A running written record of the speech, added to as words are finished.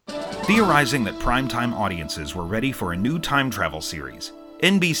Theorizing that primetime audiences were ready for a new time travel series,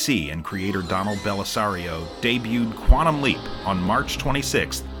 NBC and creator Donald Bellisario debuted Quantum Leap on March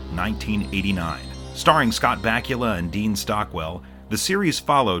 26, 1989. Starring Scott Bakula and Dean Stockwell, the series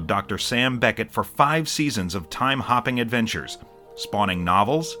followed Dr. Sam Beckett for 5 seasons of time-hopping adventures, spawning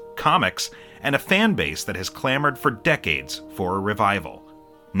novels, comics, and a fan base that has clamored for decades for a revival.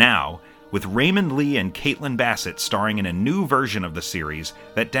 Now, with Raymond Lee and Caitlin Bassett starring in a new version of the series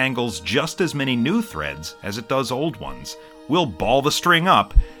that dangles just as many new threads as it does old ones, we'll ball the string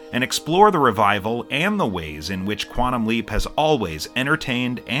up and explore the revival and the ways in which Quantum Leap has always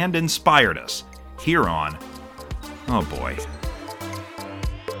entertained and inspired us here on... oh boy.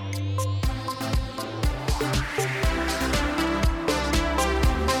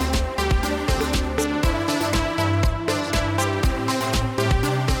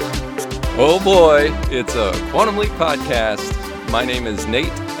 Oh boy, it's a Quantum Leap podcast. My name is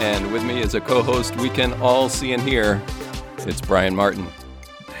Nate, and with me as a co-host we can all see and hear, it's Brian Martin.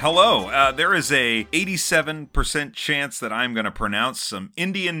 Hello. There is a 87% chance that I'm going to pronounce some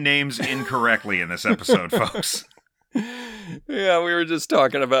Indian names incorrectly in this episode, folks. Yeah, we were just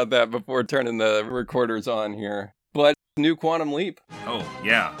talking about that before turning the recorders on here. But new Quantum Leap. Oh,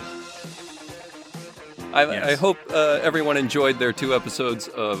 yeah. I hope everyone enjoyed their 2 episodes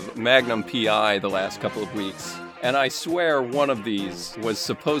of Magnum P.I. the last couple of weeks. And I swear one of these was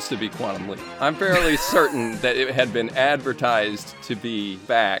supposed to be Quantum Leap. I'm fairly certain that it had been advertised to be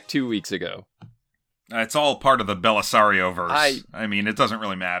back 2 weeks ago. It's all part of the Bellisario verse. I mean, it doesn't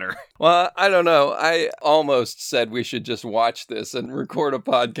really matter. Well, I don't know. I almost said we should just watch this and record a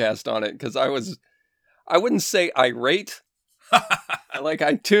podcast on it because I wouldn't say irate. Like,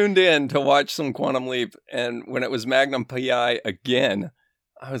 I tuned in to watch some Quantum Leap, and when it was Magnum P.I. again,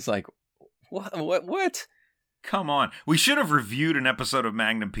 I was like, what? Come on. We should have reviewed an episode of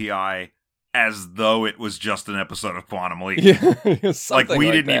Magnum P.I. as though it was just an episode of Quantum Leap. Yeah, like, we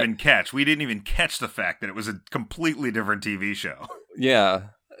didn't even catch the fact that it was a completely different TV show. Yeah.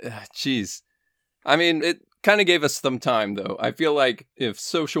 Jeez. I mean, it kind of gave us some time, though. I feel like if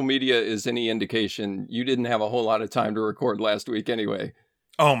social media is any indication, you didn't have a whole lot of time to record last week anyway.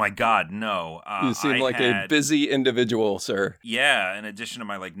 Oh my God, no. You seem a busy individual, sir. Yeah, in addition to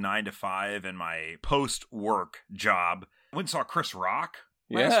my 9 to 5 and my post-work job. I went and saw Chris Rock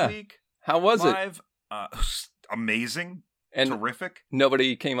last week. How was live. Amazing. And terrific.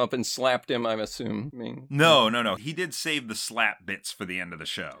 Nobody came up and slapped him, I'm assuming. No. He did save the slap bits for the end of the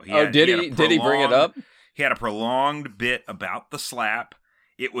show. Did he bring it up? He had a prolonged bit about the slap.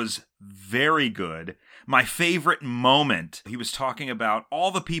 It was very good. My favorite moment, he was talking about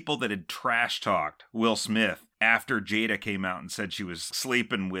all the people that had trash-talked Will Smith after Jada came out and said she was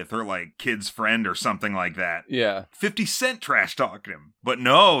sleeping with her, kid's friend or something like that. Yeah. 50 Cent trash-talked him. But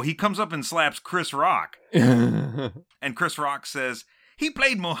no, he comes up and slaps Chris Rock. And Chris Rock says, he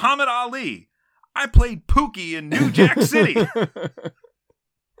played Muhammad Ali. I played Pookie in New Jack City.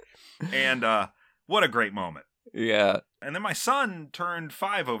 And what a great moment. Yeah. And then my son turned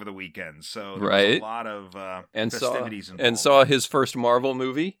 5 over the weekend, so there was a lot of festivities involved. And saw his first Marvel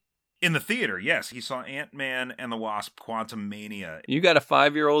movie? In the theater, yes. He saw Ant-Man and the Wasp: Quantumania. You got a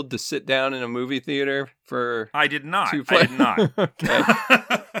 5-year-old to sit down in a movie theater for... I did not. Okay.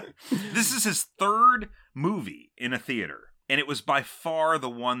 This is his 3rd movie in a theater, and it was by far the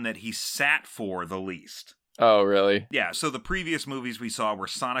one that he sat for the least. Oh, really? Yeah, so the previous movies we saw were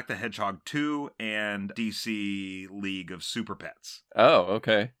Sonic the Hedgehog 2 and DC League of Super Pets. Oh,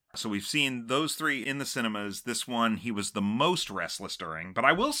 okay. So we've seen those 3 in the cinemas. This one, he was the most restless during. But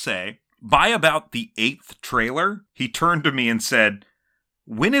I will say, by about the 8th trailer, he turned to me and said,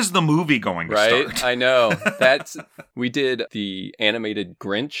 when is the movie going to start? Right, I know. We did the animated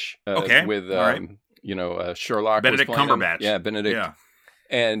Grinch with, Sherlock. Benedict Cumberbatch. Yeah, Benedict. Yeah.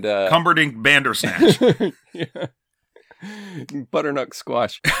 And Cumberdink Bandersnatch. Yeah. Butternut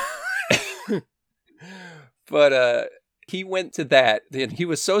squash. But he went to that, and he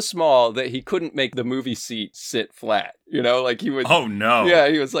was so small that he couldn't make the movie seat sit flat. He would... Oh, no. Yeah,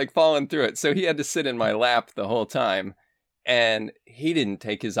 he was falling through it. So he had to sit in my lap the whole time, and he didn't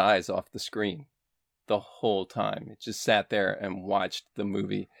take his eyes off the screen the whole time. He just sat there and watched the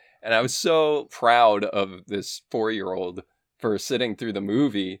movie. And I was so proud of this 4-year-old for sitting through the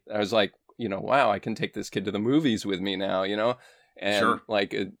movie. I was like, wow, I can take this kid to the movies with me now, And sure.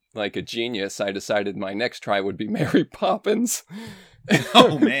 like a genius, I decided my next try would be Mary Poppins.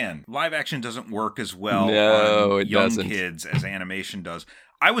 Oh, man. Live action doesn't work as well on young kids as animation does.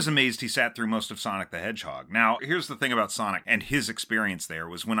 I was amazed he sat through most of Sonic the Hedgehog. Now, here's the thing about Sonic and his experience there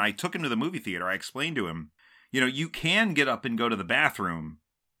was when I took him to the movie theater, I explained to him, you can get up and go to the bathroom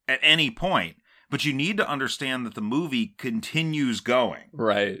at any point, but you need to understand that the movie continues going.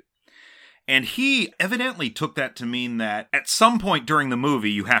 Right. And he evidently took that to mean that at some point during the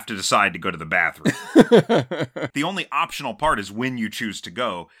movie, you have to decide to go to the bathroom. The only optional part is when you choose to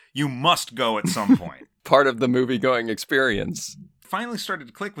go. You must go at some point. Part of the movie-going experience. Finally started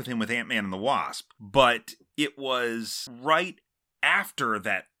to click with him with Ant-Man and the Wasp, but it was right after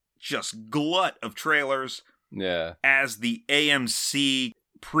that just glut of trailers. Yeah. As the AMC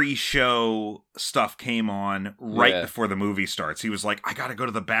pre-show stuff came on right before the movie starts. He was like, I gotta go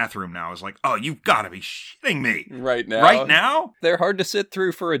to the bathroom now. I was like, oh, you've gotta be shitting me. Right now? Right now? They're hard to sit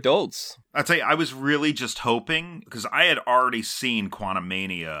through for adults. I'd say I was really just hoping, because I had already seen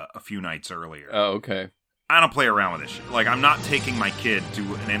Quantumania a few nights earlier. Oh, okay. I don't play around with this shit. Like, I'm not taking my kid to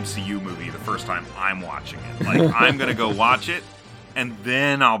an MCU movie the first time I'm watching it. Like, I'm gonna go watch it, and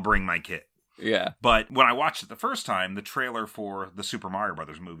then I'll bring my kid. Yeah. But when I watched it the first time, the trailer for the Super Mario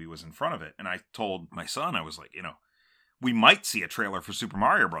Brothers movie was in front of it. And I told my son, I was like, we might see a trailer for Super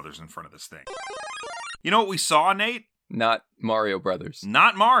Mario Brothers in front of this thing. You know what we saw, Nate? Not Mario Brothers.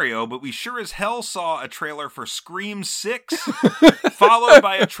 Not Mario, but we sure as hell saw a trailer for Scream 6, followed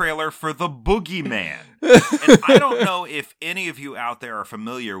by a trailer for The Boogeyman. And I don't know if any of you out there are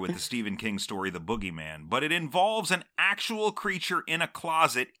familiar with the Stephen King story, The Boogeyman, but it involves an actual creature in a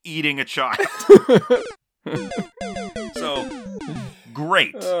closet eating a child. So,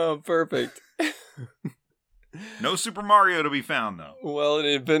 great. Oh, perfect. No Super Mario to be found, though. Well, an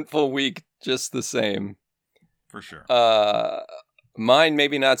eventful week just the same. For sure. Mine,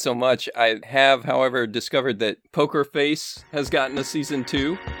 maybe not so much. I have, however, discovered that Poker Face has gotten a season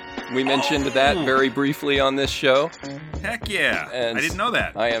 2. We mentioned that very briefly on this show. Heck yeah. And I didn't know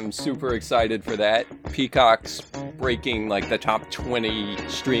that. I am super excited for that. Peacock's breaking like the top 20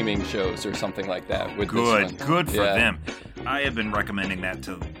 streaming shows or something like that with this one. Good for them. I have been recommending that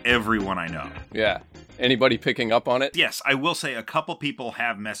to everyone I know. Yeah. Anybody picking up on it? Yes, I will say a couple people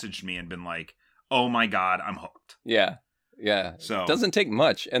have messaged me and been like, oh my God, I'm hooked. Yeah. Yeah. So it doesn't take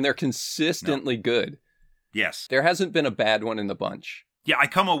much, and they're consistently good. Yes. There hasn't been a bad one in the bunch. Yeah, I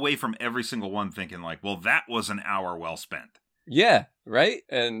come away from every single one thinking like, well, that was an hour well spent. Yeah, right?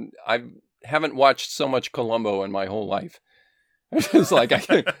 And I haven't watched so much Columbo in my whole life. It's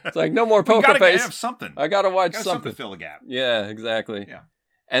like, no more Poker Face. You have something. I gotta watch something to fill a gap. Yeah, exactly. Yeah.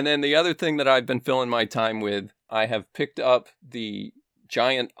 And then the other thing that I've been filling my time with, I have picked up the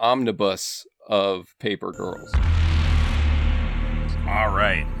giant omnibus of Paper Girls. All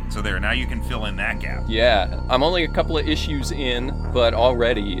right. So now you can fill in that gap. Yeah. I'm only a couple of issues in, but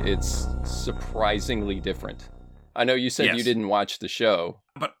already it's surprisingly different. I know you said you didn't watch the show.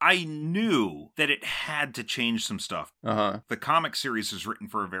 But I knew that it had to change some stuff. Uh-huh. The comic series is written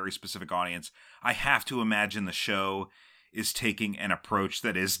for a very specific audience. I have to imagine the show is taking an approach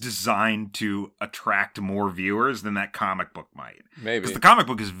that is designed to attract more viewers than that comic book might. Maybe. Because the comic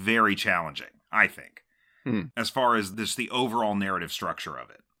book is very challenging, I think, as far as the overall narrative structure of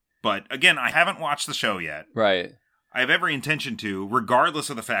it. But again, I haven't watched the show yet. Right. I have every intention to, regardless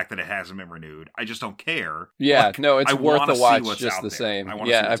of the fact that it hasn't been renewed. I just don't care. Yeah, no, it's worth the watch just the same.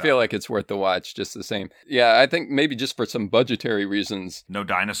 I feel like it's worth the watch just the same. Yeah, I think maybe just for some budgetary reasons. No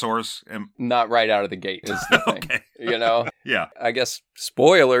dinosaurs? Not right out of the gate is the thing. Okay. You know? Yeah. I guess,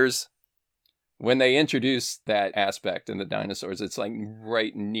 spoilers, when they introduce that aspect in the dinosaurs, it's like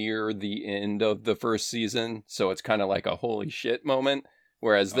right near the end of the first season. So it's kind of like a holy shit moment.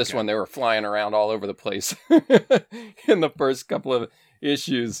 Whereas this one, they were flying around all over the place in the first couple of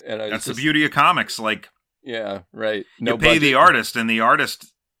issues. And that's the beauty of comics. Like, yeah, right. No, you pay the artist, and the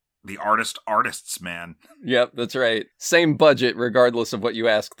artists, man. Yep, that's right. Same budget, regardless of what you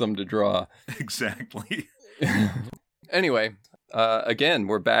ask them to draw. Exactly. Anyway, again,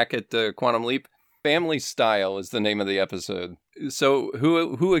 we're back at Quantum Leap. Family Style is the name of the episode. So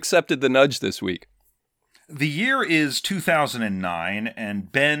who accepted the nudge this week? The year is 2009, and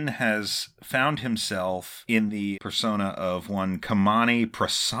Ben has found himself in the persona of one Kamani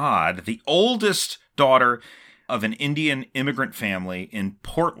Prasad, the oldest daughter of an Indian immigrant family in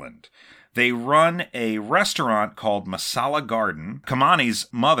Portland. They run a restaurant called Masala Garden. Kamani's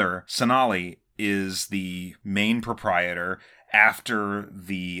mother, Sonali, is the main proprietor after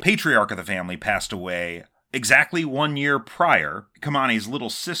the patriarch of the family passed away exactly 1 year prior. Kamani's little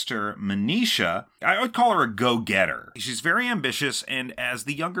sister, Manisha, I would call her a go-getter. She's very ambitious, and as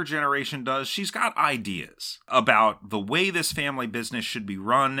the younger generation does, she's got ideas about the way this family business should be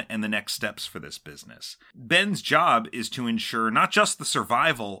run and the next steps for this business. Ben's job is to ensure not just the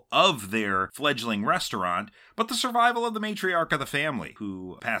survival of their fledgling restaurant, but the survival of the matriarch of the family,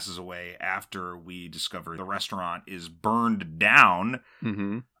 who passes away after we discover the restaurant is burned down.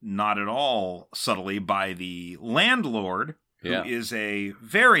 Mm-hmm. not at all subtly by the landlord, who Yeah. is a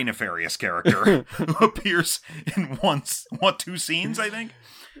very nefarious character who appears in two scenes, I think.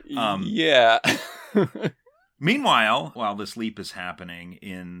 Yeah. Meanwhile, while this leap is happening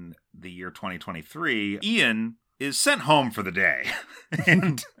in the year 2023, Ian is sent home for the day.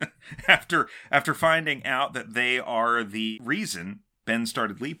 And after finding out that they are the reason Ben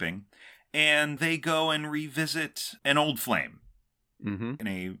started leaping, and they go and revisit an old flame in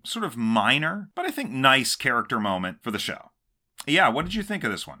a sort of minor, but I think nice character moment for the show. Yeah, what did you think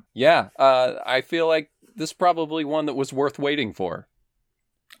of this one? Yeah, I feel like this is probably one that was worth waiting for.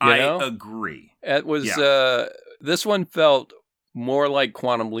 I agree. It was, this one felt more like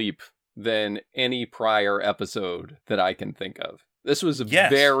Quantum Leap than any prior episode that I can think of. This was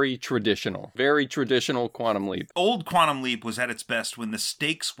very traditional Quantum Leap. Old Quantum Leap was at its best when the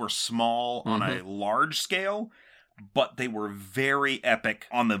stakes were small on a large scale, but they were very epic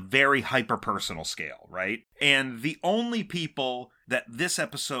on the very hyper-personal scale, right? And the only people that this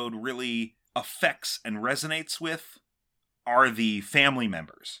episode really affects and resonates with are the family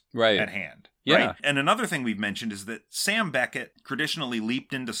members at hand. Yeah. Right? And another thing we've mentioned is that Sam Beckett traditionally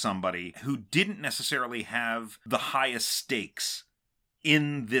leaped into somebody who didn't necessarily have the highest stakes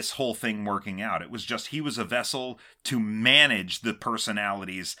in this whole thing working out. It was just he was a vessel to manage the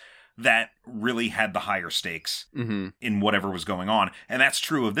personalities that really had the higher stakes in whatever was going on. And that's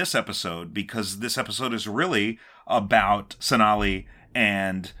true of this episode, because this episode is really about Sonali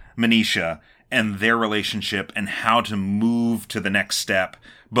and Manisha and their relationship and how to move to the next step,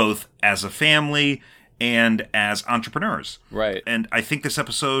 both as a family and as entrepreneurs. Right. And I think this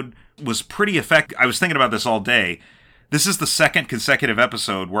episode was pretty effective. I was thinking about this all day. This is the second consecutive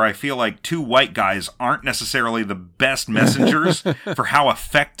episode where I feel like two white guys aren't necessarily the best messengers for how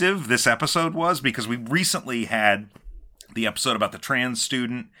effective this episode was, because we recently had the episode about the trans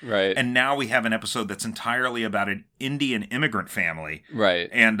student. Right. And now we have an episode that's entirely about an Indian immigrant family. Right.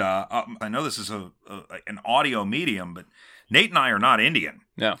 And I know this is an audio medium, but Nate and I are not Indian.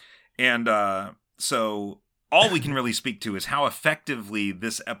 No. And so all we can really speak to is how effectively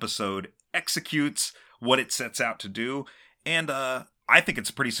this episode executes what it sets out to do. And I think it's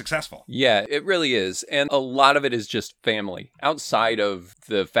pretty successful. Yeah, it really is. And a lot of it is just family, outside of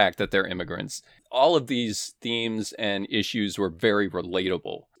the fact that they're immigrants. All of these themes and issues were very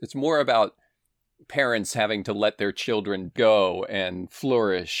relatable. It's more about parents having to let their children go and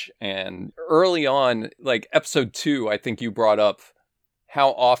flourish. And early on, like episode 2, I think you brought up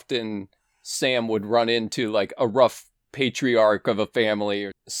how often Sam would run into like a rough patriarch of a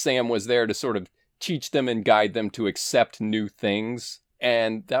family. Sam was there to sort of teach them and guide them to accept new things.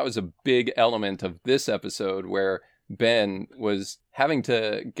 And that was a big element of this episode, where Ben was having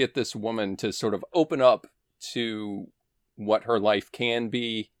to get this woman to sort of open up to what her life can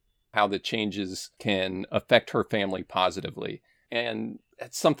be, how the changes can affect her family positively. And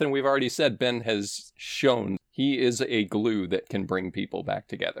that's something we've already said. Ben has shown he is a glue that can bring people back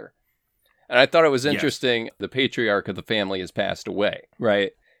together. And I thought it was interesting. The patriarch of the family has passed away,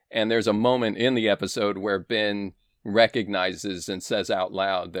 right? And there's a moment in the episode where Ben recognizes and says out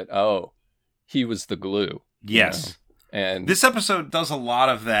loud that, oh, he was the glue. Yes. You know? And this episode does a lot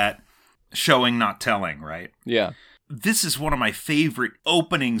of that showing, not telling, right? Yeah. This is one of my favorite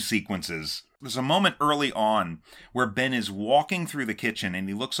opening sequences. There's a moment early on where Ben is walking through the kitchen and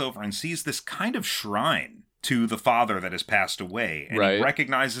he looks over and sees this kind of shrine to the father that has passed away. And he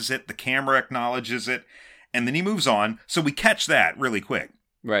recognizes it, the camera acknowledges it, and then he moves on. So we catch that really quick.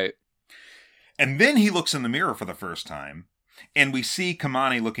 Right. And then he looks in the mirror for the first time, and we see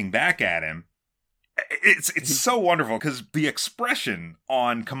Kamani looking back at him. It's so wonderful, because the expression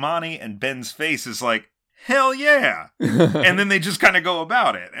on Kamani and Ben's face is like, hell yeah. And then they just kind of go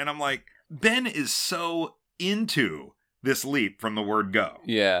about it. And I'm like, Ben is so into this leap from the word go.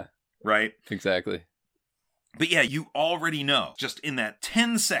 Yeah. Right? Exactly. But yeah, you already know, just in that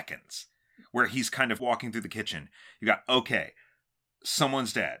 10 seconds where he's kind of walking through the kitchen, you got, okay,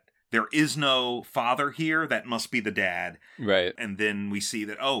 someone's dead. There is no father here. That must be the dad. Right. And then we see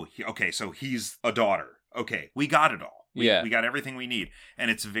that, okay, so he's a daughter. Okay, we got it all. We got everything we need. And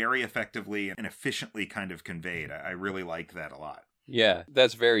it's very effectively and efficiently kind of conveyed. I really like that a lot. Yeah,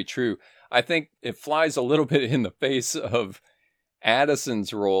 that's very true. I think it flies a little bit in the face of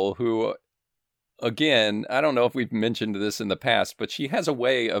Addison's role, who, again, I don't know if we've mentioned this in the past, but she has a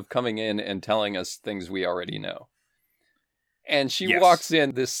way of coming in and telling us things we already know. And she walks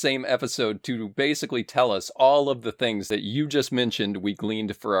in this same episode to basically tell us all of the things that you just mentioned we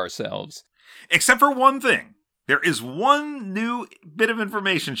gleaned for ourselves. Except for one thing. There is one new bit of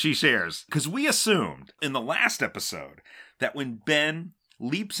information she shares. Because we assumed in the last episode that when Ben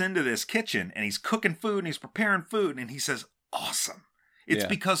leaps into this kitchen and he's cooking food and he's preparing food and he says, awesome. It's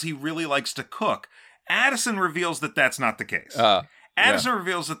because he really likes to cook. Addison reveals that that's not the case. Addison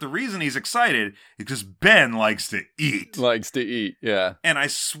reveals that the reason he's excited is because Ben likes to eat. Yeah. And I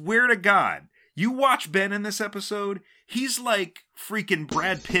swear to God, you watch Ben in this episode, he's like freaking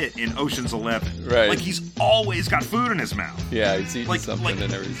Brad Pitt in Ocean's 11. Right. Like he's always got food in his mouth. Yeah, he's eating something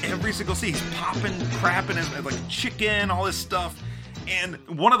and everything. Every single scene, he's popping crap in his mouth, like chicken, all this stuff. And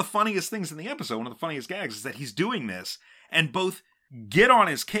one of the funniest things in the episode, one of the funniest gags, is that he's doing this and both get on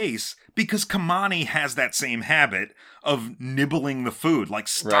his case because Kamani has that same habit of nibbling the food. Like,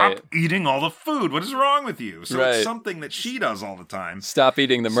 stop eating all the food. What is wrong with you? So it's something that she does all the time. Stop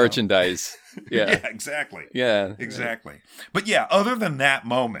eating the merchandise. Yeah. Yeah, exactly. Yeah. Exactly. But yeah, other than that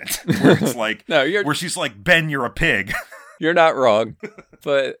moment where it's like, where she's like, Ben, you're a pig. You're not wrong.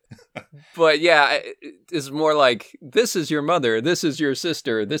 But yeah, it's more like, this is your mother, this is your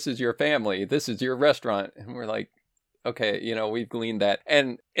sister, this is your family, this is your restaurant. And we're like, okay, we've gleaned that.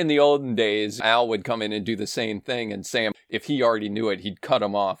 And in the olden days, Al would come in and do the same thing. And Sam, if he already knew it, he'd cut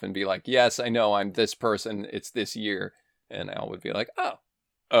him off and be like, yes, I know I'm this person. It's this year. And Al would be like, oh,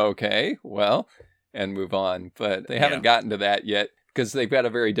 okay, well, and move on. But they haven't gotten to that yet because they've got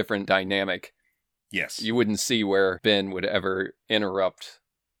a very different dynamic. Yes. You wouldn't see where Ben would ever interrupt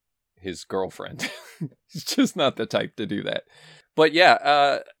his girlfriend. He's just not the type to do that. But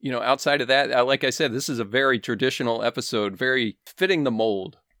yeah, outside of that, like I said, this is a very traditional episode, very fitting the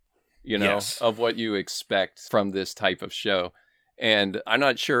mold, of what you expect from this type of show. And I'm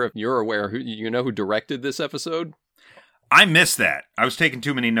not sure if you're aware, who directed this episode? I missed that. I was taking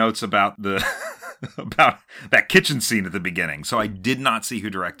too many notes about about that kitchen scene at the beginning, so I did not see who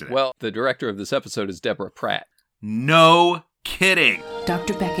directed it. Well, the director of this episode is Deborah Pratt. No kidding.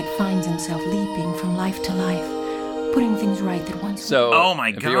 Dr. Beckett finds himself leaping from life to life, putting things right that once... So, oh my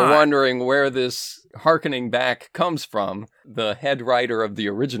God. If you're wondering where this hearkening back comes from, the head writer of the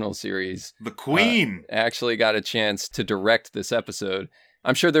original series... The Queen! Actually got a chance to direct this episode.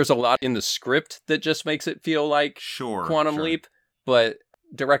 I'm sure there's a lot in the script that just makes it feel like Quantum Leap, but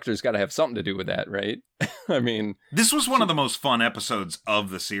director's got to have something to do with that, right? I mean... This was one of the most fun episodes of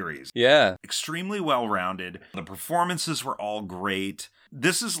the series. Yeah. Extremely well-rounded. The performances were all great.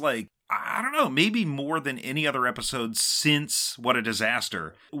 This is like, I don't know, maybe more than any other episode since What a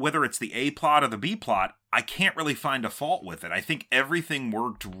Disaster. Whether it's the A plot or the B plot, I can't really find a fault with it. I think everything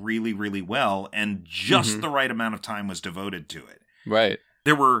worked really, really well, and just the right amount of time was devoted to it. Right.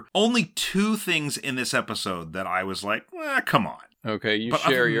 There were only 2 things in this episode that I was like, come on. Okay, you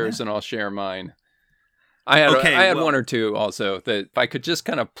share yours and I'll share mine. I had one or two also that if I could just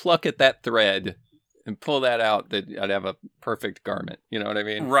kind of pluck at that thread and pull that out, that I'd have a perfect garment. You know what I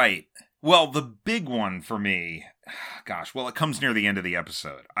mean? Right. Well, the big one for me, it comes near the end of the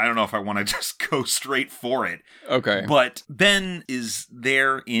episode. I don't know if I want to just go straight for it. Okay. But Ben is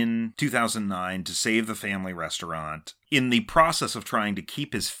there in 2009 to save the family restaurant. In the process of trying to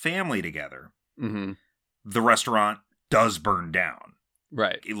keep his family together, the restaurant does burn down.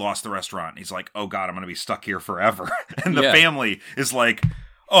 Right. He lost the restaurant. He's like, oh God, I'm going to be stuck here forever. And the family is like,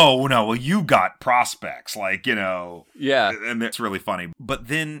 oh no, well you got prospects. Like, Yeah. And it's really funny. But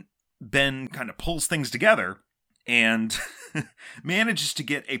then Ben kind of pulls things together and manages to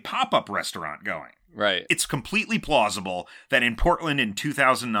get a pop-up restaurant going. Right. It's completely plausible that in Portland in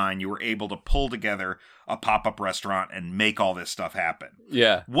 2009, you were able to pull together a pop-up restaurant and make all this stuff happen.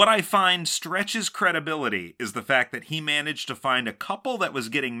 Yeah. What I find stretches credibility is the fact that he managed to find a couple that was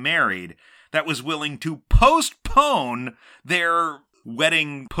getting married that was willing to postpone their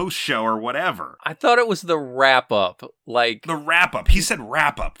wedding post-show or whatever. I thought it was the wrap-up. Like the wrap-up. He said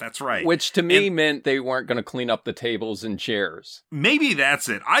wrap-up. That's right. Which to me meant they weren't going to clean up the tables and chairs. Maybe that's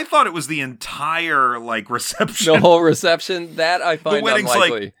it. I thought it was the entire, reception. The whole reception? That I find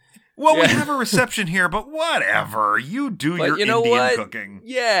unlikely. Well, we have a reception here, but whatever. You do your Indian cooking.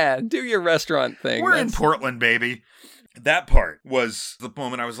 Yeah, do your restaurant thing. We're in Portland, baby. That part was the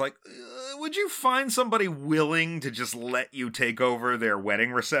moment I was like, would you find somebody willing to just let you take over their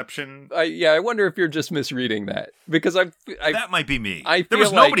wedding reception? I wonder if you're just misreading that. Because that might be me. There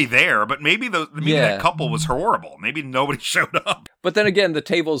was nobody there, but maybe that couple was horrible. Maybe nobody showed up. But then again, the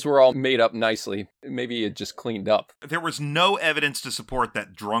tables were all made up nicely. Maybe it just cleaned up. There was no evidence to support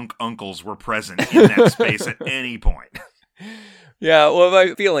that drunk uncles were present in that space at any point. Yeah, well,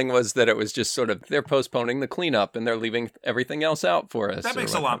 my feeling was that it was just sort of, they're postponing the cleanup and they're leaving everything else out for us. That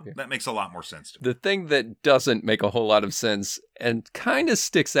makes a lot more sense to me. The thing that doesn't make a whole lot of sense and kind of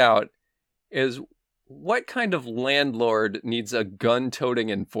sticks out is what kind of landlord needs a gun-toting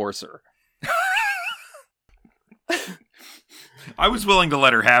enforcer? I was willing to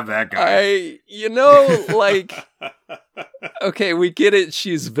let her have that guy. Okay, we get it.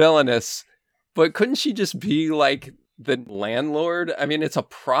 She's villainous, but couldn't she just be like the landlord? I mean, it's a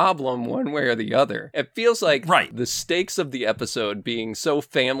problem one way or the other. It feels like the stakes of the episode being so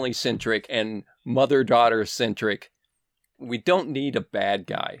family-centric and mother-daughter-centric, we don't need a bad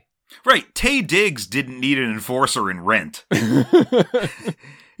guy. Right. Taye Diggs didn't need an enforcer in Rent.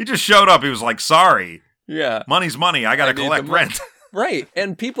 He just showed up. He was like, sorry. Yeah. Money's money. I got to collect rent. Right.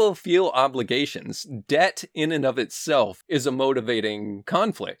 And people feel obligations. Debt in and of itself is a motivating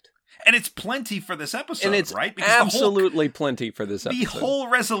conflict. And it's plenty for this episode, and it's right? Because absolutely plenty for this episode. The whole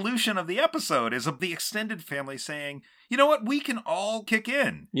resolution of the episode is of the extended family saying, you know what, we can all kick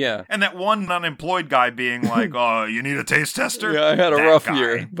in. Yeah. And that one unemployed guy being like, oh, you need a taste tester? Yeah, I had a rough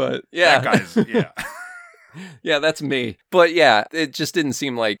year, but yeah. That guy's, yeah. Yeah, that's me. But yeah, it just didn't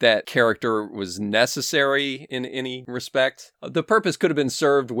seem like that character was necessary in any respect. The purpose could have been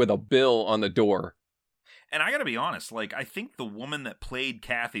served with a bill on the door. And I gotta be honest, like, I think the woman that played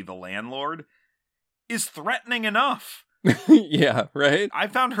Kathy, the landlord, is threatening enough. Yeah, right? I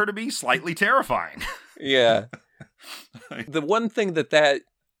found her to be slightly terrifying. Yeah. The one thing that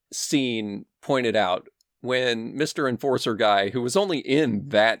scene pointed out, when Mr. Enforcer guy, who was only in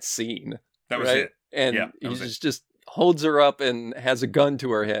that scene. That was it. And he just holds her up and has a gun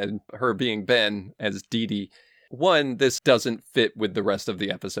to her head, her being Ben as Dee Dee. One, this doesn't fit with the rest of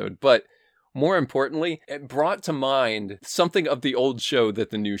the episode, but more importantly, it brought to mind something of the old show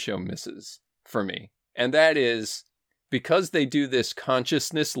that the new show misses for me. And that is, because they do this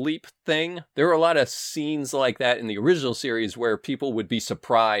consciousness leap thing, there are a lot of scenes like that in the original series where people would be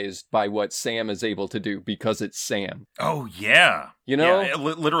surprised by what Sam is able to do because it's Sam. Oh, yeah. You know? Yeah,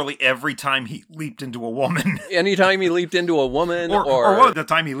 literally every time he leaped into a woman. Anytime he leaped into a woman. Or the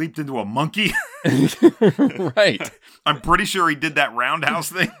time he leaped into a monkey. Right. I'm pretty sure he did that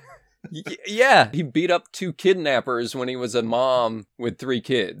roundhouse thing. Yeah, he beat up 2 kidnappers when he was a mom with 3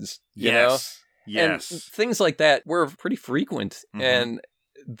 kids. You know? Yes. And things like that were pretty frequent. Mm-hmm. And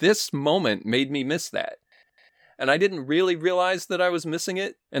this moment made me miss that. And I didn't really realize that I was missing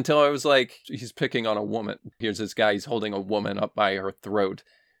it until I was like, he's picking on a woman. Here's this guy, he's holding a woman up by her throat.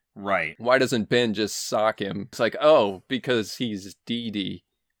 Right. Why doesn't Ben just sock him? It's like, oh, because he's Dee Dee.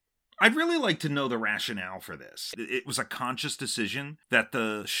 I'd really like to know the rationale for this. It was a conscious decision that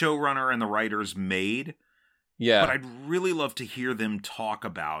the showrunner and the writers made. Yeah. But I'd really love to hear them talk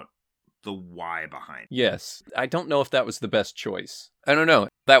about the why behind it. Yes. I don't know if that was the best choice. I don't know.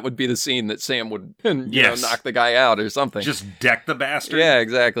 That would be the scene that Sam would knock the guy out or something. Just deck the bastard. Yeah,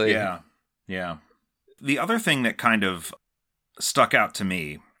 exactly. Yeah. The other thing that kind of stuck out to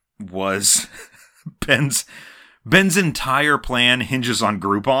me was Ben's entire plan hinges on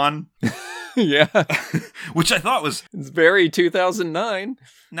Groupon. Yeah. Which I thought was... It's very 2009.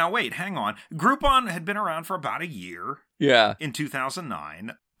 Now wait, hang on. Groupon had been around for about a year. Yeah. In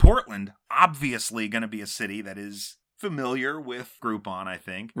 2009. Portland, obviously going to be a city that is familiar with Groupon, I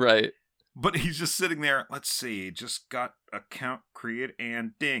think. Right. But he's just sitting there, let's see, just got account create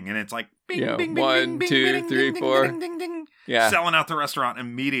and ding. And it's like, bing, bing, bing, 1, bing, 2, bing, 3, ding, 4. Ding, ding, ding, ding. Yeah. Selling out the restaurant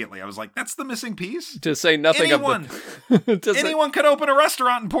immediately. I was like, that's the missing piece? To say nothing anyone could open a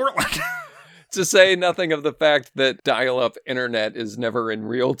restaurant in Portland. To say nothing of the fact that dial-up internet is never in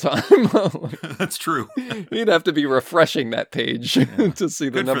real time. That's true. You'd have to be refreshing that page to see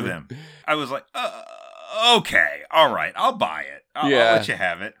the number. Good for them. I was like, okay, all right, I'll buy it. I'll let you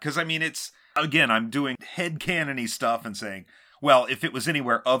have it. Because, I mean, it's, again, I'm doing headcanon-y stuff and saying, well, if it was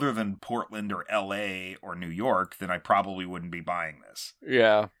anywhere other than Portland or LA or New York, then I probably wouldn't be buying this.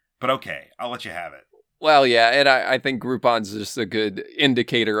 Yeah. But okay, I'll let you have it. Well, yeah, and I think Groupon's just a good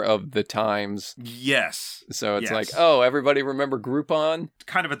indicator of the times. Yes. So it's like, oh, everybody remember Groupon?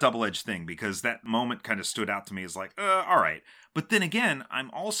 Kind of a double-edged thing, because that moment kind of stood out to me as like, all right. But then again, I'm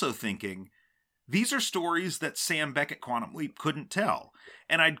also thinking, these are stories that Sam Beckett Quantum Leap couldn't tell.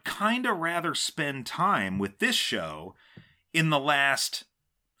 And I'd kind of rather spend time with this show in the last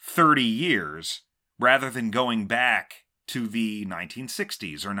 30 years, rather than going back to the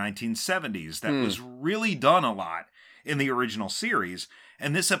 1960s or 1970s. That was really done a lot in the original series.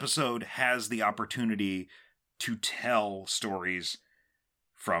 And this episode has the opportunity to tell stories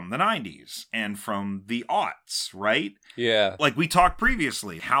from the 90s and from the aughts, right? Yeah. Like we talked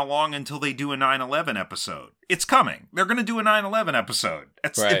previously, how long until they do a 9/11 episode? It's coming. They're going to do a 9/11 episode.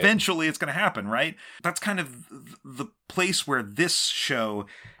 Eventually it's going to happen, right? That's kind of the place where this show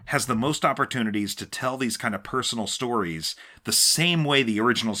has the most opportunities to tell these kind of personal stories the same way the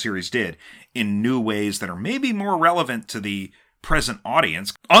original series did, in new ways that are maybe more relevant to the present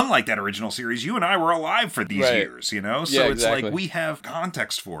audience. Unlike that original series, you and I were alive for these years, you know? So it's like we have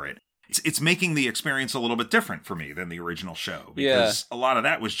context for it. It's making the experience a little bit different for me than the original show. Because a lot of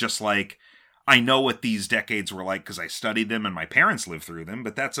that was just like, I know what these decades were like because I studied them and my parents lived through them,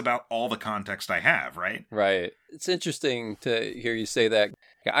 but that's about all the context I have, right? Right. It's interesting to hear you say that.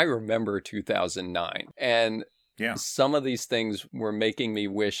 I remember 2009, and some of these things were making me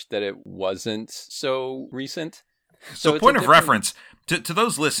wish that it wasn't so recent. So point of reference, to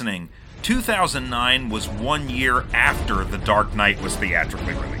those listening, 2009 was 1 year after The Dark Knight was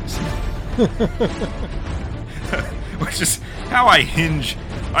theatrically released. Which is how I hinge.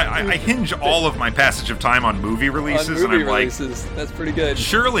 I hinge all of my passage of time on movie releases, and I'm like, that's pretty good.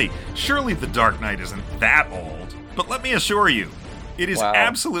 Surely The Dark Knight isn't that old. But let me assure you, it is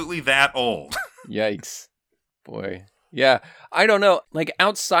absolutely that old. Yikes. Boy. Yeah, I don't know. Like,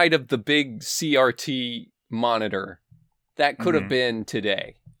 outside of the big CRT monitor, that could have been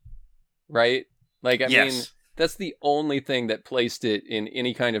today, right? Like, I mean, that's the only thing that placed it in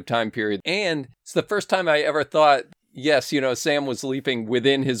any kind of time period. And it's the first time I ever thought, yes, you know, Sam was leaping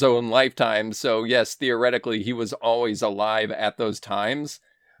within his own lifetime. So yes, theoretically, he was always alive at those times.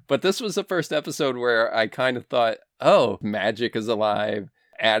 But this was the first episode where I kind of thought, oh, Magic is alive.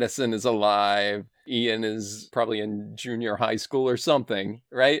 Addison is alive. Ian is probably in junior high school or something,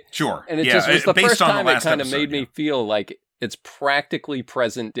 right? Sure. And it just was the first time it kind of made me feel like it's practically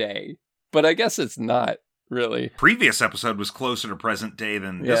present day. But I guess it's not really. Previous episode was closer to present day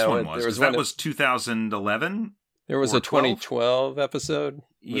than this one was. That was 2011. There was a 2012 episode.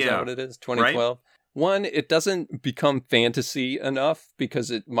 Was that what it is? 2012. Right? One, it doesn't become fantasy enough because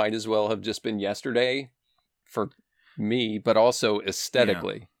it might as well have just been yesterday for me, but also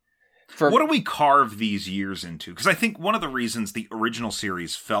aesthetically. Yeah. What do we carve these years into? Because I think one of the reasons the original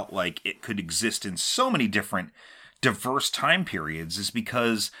series felt like it could exist in so many different diverse time periods is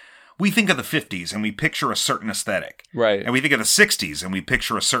because we think of the 50s and we picture a certain aesthetic. Right. And we think of the 60s and we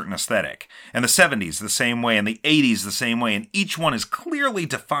picture a certain aesthetic. And the 70s the same way, and the 80s the same way. And each one is clearly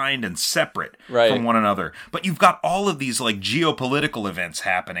defined and separate from one another. But you've got all of these like geopolitical events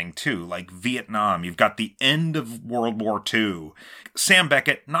happening too, like Vietnam. You've got the end of World War II. Sam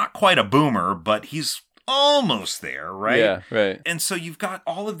Beckett, not quite a boomer, but he's almost there, right? Yeah, right. And so you've got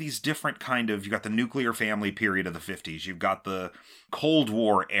all of these different you've got the nuclear family period of the 50s. You've got the Cold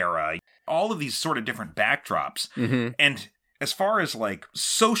War era. All of these sort of different backdrops. Mm-hmm. And as far as like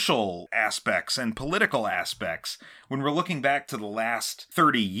social aspects and political aspects, when we're looking back to the last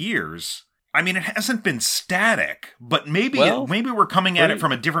 30 years, I mean, it hasn't been static, but maybe we're coming at it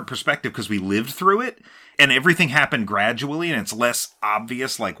from a different perspective because we lived through it and everything happened gradually and it's less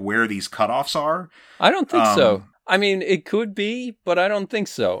obvious like where these cutoffs are. I don't think so. I mean, it could be, but I don't think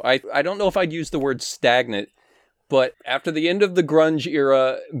so. I don't know if I'd use the word stagnant, but after the end of the grunge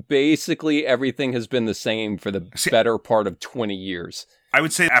era, basically everything has been the same for the better part of 20 years. I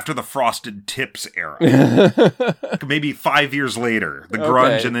would say after the Frosted Tips era. Maybe 5 years later, the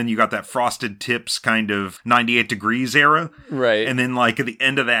grunge, and then you got that Frosted Tips kind of 98 Degrees era. Right. And then like at the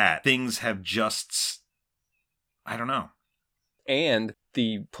end of that, things have just, I don't know. And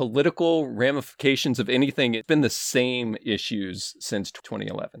the political ramifications of anything, it's been the same issues since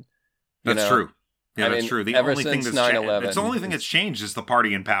 2011. That's true. Yeah, that's true. The ever only thing since that's 9/11. It's the only thing that's changed is the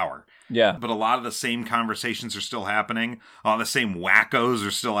party in power. Yeah. But a lot of the same conversations are still happening. All the same wackos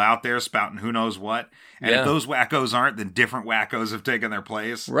are still out there spouting who knows what. And if those wackos aren't, then different wackos have taken their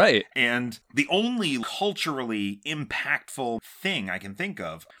place. Right. And the only culturally impactful thing I can think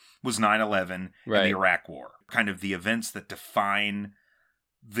of was 9/11 and the Iraq War. Kind of the events that define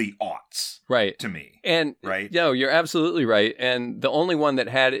the aughts to me. And you're absolutely right. And the only one that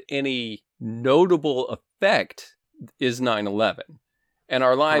had any notable effect is 9/11. And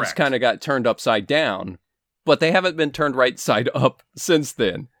our lives kind of got turned upside down, but they haven't been turned right side up since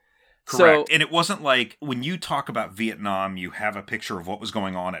then. Correct. And it wasn't like when you talk about Vietnam, you have a picture of what was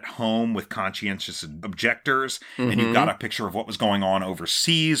going on at home with conscientious objectors, and you've got a picture of what was going on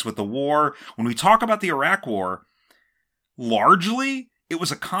overseas with the war. When we talk about the Iraq War, largely, it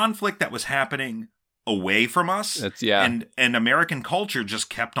was a conflict that was happening away from us. And American culture just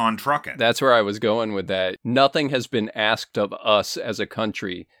kept on trucking. That's where I was going with that. Nothing has been asked of us as a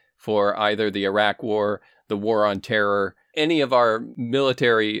country for either the Iraq War, the War on Terror, any of our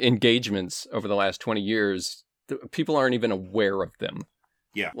military engagements over the last 20 years. People aren't even aware of them.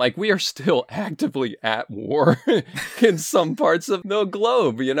 Yeah. Like, we are still actively at war in some parts of the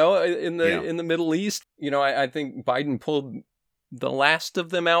globe, you know, in the Middle East. You know, I think Biden pulled the last of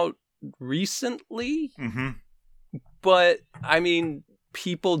them out recently, but I mean,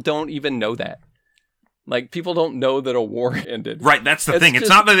 people don't even know that. Like, people don't know that a war ended. Right, that's the thing. It's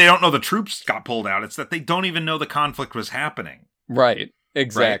not that they don't know the troops got pulled out. It's that they don't even know the conflict was happening. Right,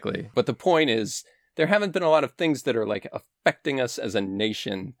 exactly. Right? But the point is, there haven't been a lot of things that are, like, affecting us as a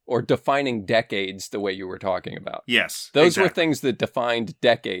nation or defining decades the way you were talking about. Yes, Those were things that defined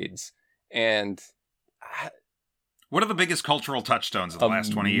decades. And what are the biggest cultural touchstones of the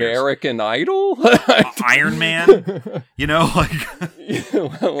last 20 years? American Idol? Iron Man? You know, like... and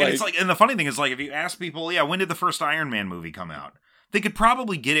it's like, and the funny thing is, like, if you ask people, when did the first Iron Man movie come out? They could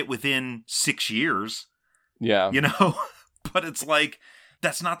probably get it within 6 years. Yeah. You know? But it's like,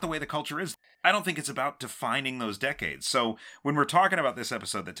 that's not the way the culture is. I don't think it's about defining those decades. So when we're talking about this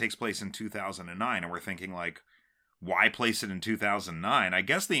episode that takes place in 2009, and we're thinking, like, why place it in 2009? I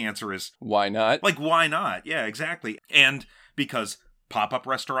guess the answer is... why not? Like, why not? Yeah, exactly. And because pop-up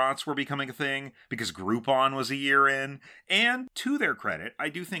restaurants were becoming a thing, because Groupon was a year in, and to their credit, I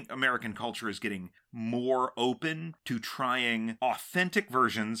do think American culture is getting more open to trying authentic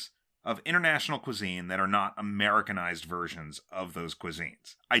versions of international cuisine that are not Americanized versions of those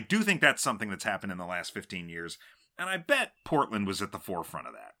cuisines. I do think that's something that's happened in the last 15 years, and I bet Portland was at the forefront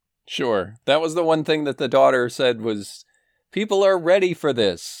of that. Sure. That was the one thing that the daughter said was, people are ready for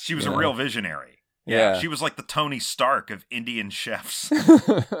this. She was a real visionary. Yeah. She was like the Tony Stark of Indian chefs.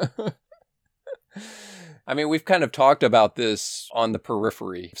 I mean, we've kind of talked about this on the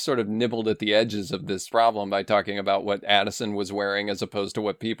periphery, sort of nibbled at the edges of this problem by talking about what Addison was wearing as opposed to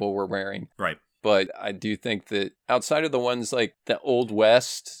what people were wearing. Right. But I do think that outside of the ones like the Old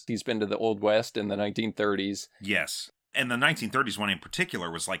West, he's been to the Old West in the 1930s. Yes. And the 1930s one in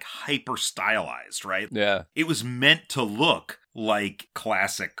particular was like hyper stylized, right? Yeah. It was meant to look like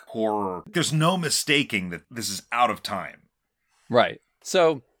classic horror. There's no mistaking that this is out of time. Right.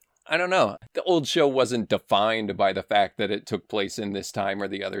 So, I don't know. The old show wasn't defined by the fact that it took place in this time or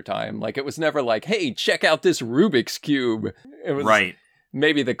the other time. Like, it was never like, hey, check out this Rubik's Cube. It was right.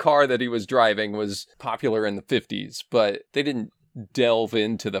 Maybe the car that he was driving was popular in the 50s, but they didn't delve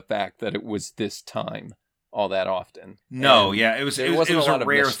into the fact that it was this time all that often. No, and yeah, it was a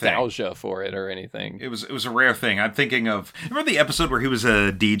rare nostalgia thing for it or anything. It was a rare thing. I'm thinking of, remember the episode where he was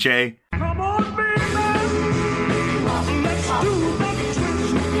a DJ? Come on, baby.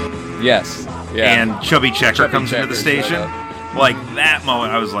 Yes. Yeah. And Chubby Checker comes into the station. Like, that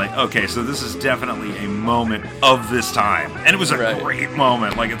moment, I was like, okay, so this is definitely a moment of this time. And it was a great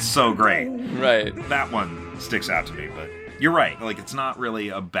moment. Like, it's so great. Right. That one sticks out to me, but you're right. Like, it's not really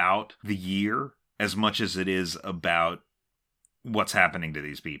about the year as much as it is about what's happening to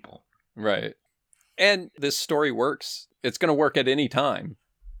these people. Right. And this story works. It's going to work at any time.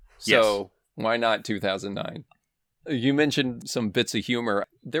 So why not 2009? You mentioned some bits of humor.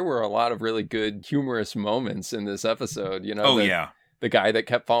 There were a lot of really good humorous moments in this episode. You know, the guy that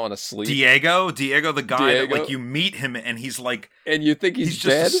kept falling asleep. Diego, the guy that, like, you meet him and he's like... And you think he's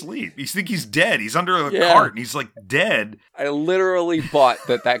dead? Just asleep. You think he's dead. He's under a cart and he's, like, dead. I literally bought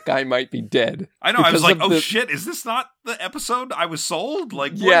that guy might be dead. I know. I was like, oh, shit, is this not the episode I was sold?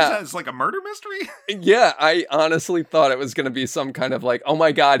 Like, what is that? It's like a murder mystery? Yeah, I honestly thought it was going to be some kind of like, oh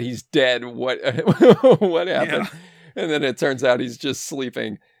my God, he's dead. What happened? Yeah. And then it turns out he's just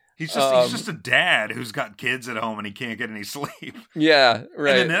sleeping. He's just a dad who's got kids at home and he can't get any sleep. Yeah,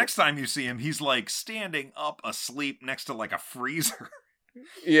 right. And then the next time you see him, he's like standing up asleep next to like a freezer.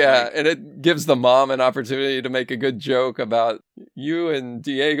 Yeah, and it gives the mom an opportunity to make a good joke about you and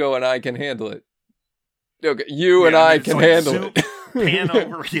Diego and I can handle it. Okay, and I can handle it.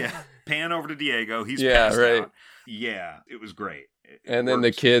 Pan over to Diego. He's passed out. Yeah, it was great. And then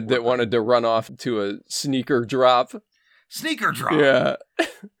the kid that wanted to run off to a sneaker drop. Sneaker drop. Yeah.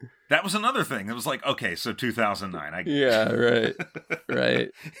 That was another thing. It was like, okay, so 2009. Yeah, right. Right.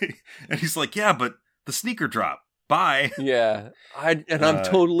 And he's like, yeah, but the sneaker drop. Bye. Yeah. I'm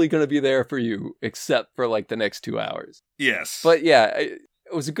totally going to be there for you, except for like the next 2 hours. Yes. But yeah, it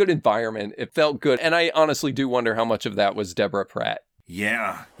was a good environment. It felt good. And I honestly do wonder how much of that was Deborah Pratt.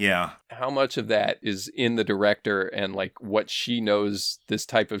 Yeah. How much of that is in the director and like what she knows this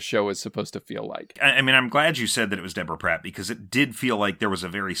type of show is supposed to feel like? I mean, I'm glad you said that it was Deborah Pratt because it did feel like there was a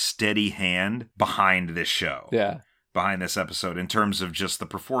very steady hand behind this show. Yeah. Behind this episode in terms of just the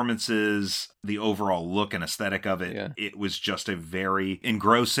performances, the overall look and aesthetic of it. Yeah. It was just a very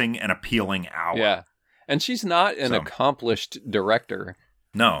engrossing and appealing hour. Yeah. And she's not an accomplished director.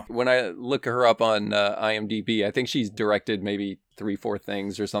 No. When I look her up on IMDb, I think she's directed maybe 3-4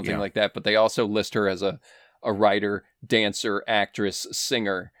 things or something like that. But they also list her as a writer, dancer, actress,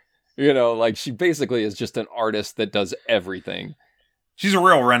 singer. You know, like she basically is just an artist that does everything. She's a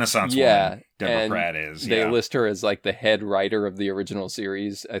real Renaissance Yeah, woman, Deborah and Pratt is. they Yeah. list her as like the head writer of the original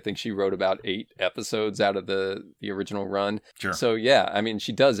series. I think she wrote about 8 episodes out of the original run. Sure. So yeah, I mean,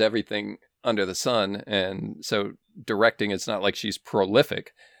 she does everything under the sun, and so directing, it's not like she's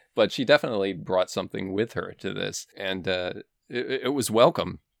prolific, but she definitely brought something with her to this, and it was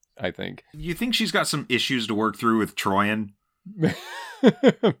welcome, I think. You think she's got some issues to work through with Troyan?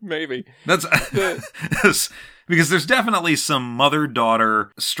 Maybe. That's because there's definitely some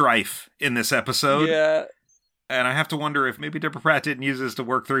mother-daughter strife in this episode. Yeah. And I have to wonder if maybe Deborah Pratt didn't use this to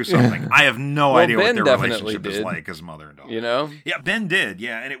work through something. I have no idea Ben what their definitely relationship is did. like as mother and daughter. You know? Yeah, Ben did,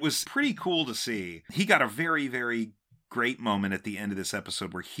 yeah. And it was pretty cool to see. He got a very, very great moment at the end of this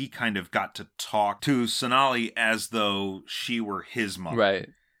episode where he kind of got to talk to Sonali as though she were his mother. Right.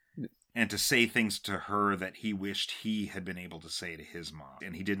 And to say things to her that he wished he had been able to say to his mom.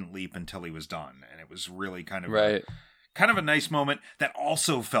 And he didn't leap until he was done. And it was really kind of right. Kind of a nice moment that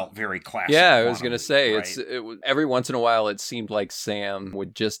also felt very classic. Yeah, I was going to say, right? it was, every once in a while it seemed like Sam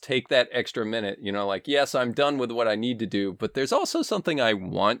would just take that extra minute, you know, like, yes, I'm done with what I need to do, but there's also something I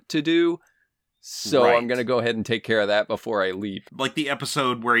want to do, so Right. I'm going to go ahead and take care of that before I leap. Like the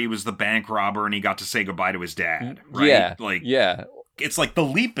episode where he was the bank robber and he got to say goodbye to his dad, right? Yeah, Like, yeah. It's like the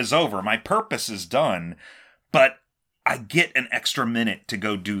leap is over, my purpose is done, but I get an extra minute to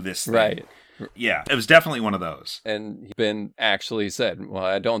go do this thing. Right. Yeah, it was definitely one of those. And Ben actually said, well,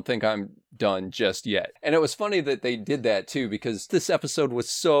 I don't think I'm done just yet. And it was funny that they did that too, because this episode was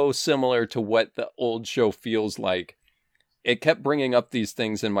so similar to what the old show feels like. It kept bringing up these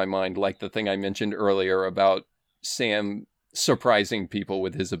things in my mind, like the thing I mentioned earlier about Sam surprising people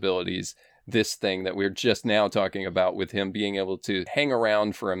with his abilities. This thing that we're just now talking about with him being able to hang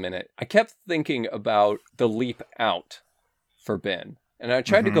around for a minute. I kept thinking about the leap out for Ben. And I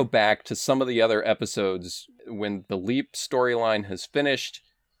tried to go back to some of the other episodes when the leap storyline has finished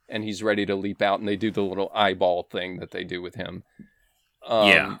and he's ready to leap out, and they do the little eyeball thing that they do with him.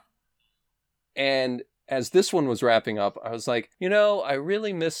 Yeah. And as this one was wrapping up, I was like, you know, I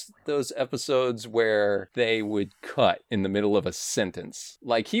really miss those episodes where they would cut in the middle of a sentence.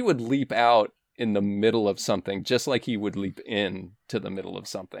 Like he would leap out in the middle of something, just like he would leap in to the middle of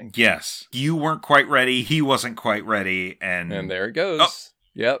something. Yes. You weren't quite ready. He wasn't quite ready. And there it goes. Oh,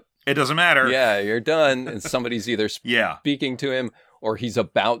 yep. It doesn't matter. Yeah, you're done. And somebody's either speaking to him or he's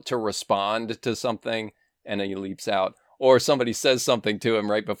about to respond to something and then he leaps out. Or somebody says something to him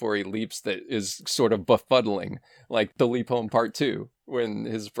right before he leaps that is sort of befuddling, like the Leap Home Part 2, when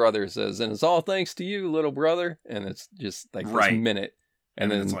his brother says, and it's all thanks to you, little brother. And it's just like this minute.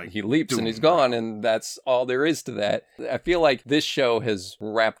 And then it's like, he leaps and he's gone, and that's all there is to that. I feel like this show has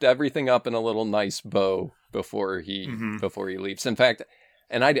wrapped everything up in a little nice bow before he leaps. In fact,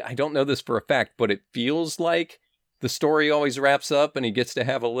 and I don't know this for a fact, but it feels like the story always wraps up and he gets to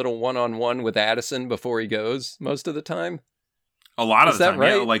have a little one-on-one with Addison before he goes most of the time. A lot of Is the that time,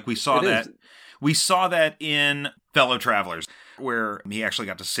 right? yeah. Like we saw It that. is. We saw that in Fellow Travelers, where he actually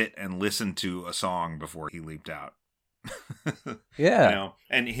got to sit and listen to a song before he leaped out. Yeah. You know?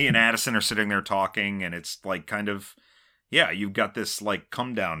 And he and Addison are sitting there talking, and it's like kind of, yeah, you've got this like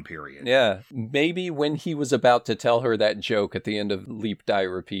come down period. Yeah. Maybe when he was about to tell her that joke at the end of Leap, Die,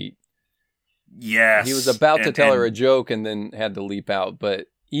 Repeat. Yes. He was about to tell her a joke and then had to leap out. But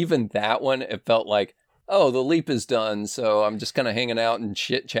even that one, it felt like, oh, the leap is done, so I'm just kind of hanging out and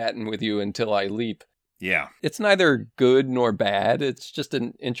chit-chatting with you until I leap. Yeah. It's neither good nor bad. It's just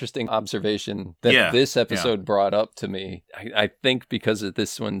an interesting observation that this episode brought up to me. I think because of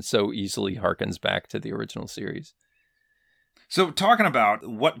this one so easily harkens back to the original series. So talking about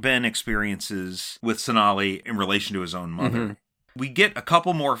what Ben experiences with Sonali in relation to his own mother, we get a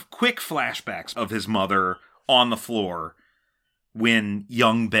couple more quick flashbacks of his mother on the floor when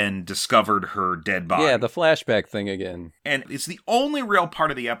young Ben discovered her dead body. Yeah, the flashback thing again. And it's the only real part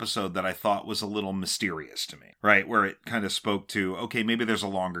of the episode that I thought was a little mysterious to me, right? Where it kind of spoke to, okay, maybe there's a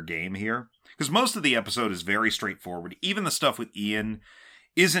longer game here. Because most of the episode is very straightforward. Even the stuff with Ian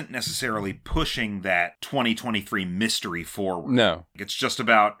isn't necessarily pushing that 2023 mystery forward. No. It's just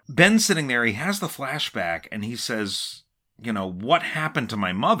about Ben sitting there, he has the flashback, and he says, you know, what happened to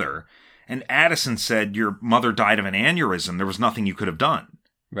my mother? And Addison said, your mother died of an aneurysm. There was nothing you could have done.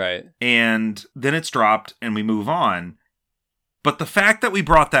 Right. And then it's dropped and we move on. But the fact that we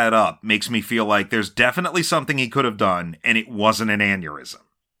brought that up makes me feel like there's definitely something he could have done and it wasn't an aneurysm.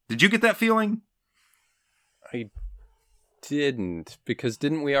 Did you get that feeling? I didn't, because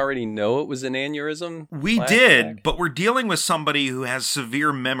didn't we already know it was an aneurysm? We did, but we're dealing with somebody who has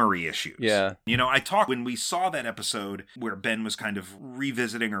severe memory issues. Yeah. You know, I talked when we saw that episode where Ben was kind of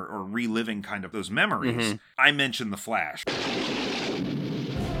revisiting or reliving kind of those memories. I mentioned The Flash.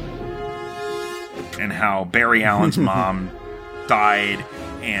 and how Barry Allen's mom died,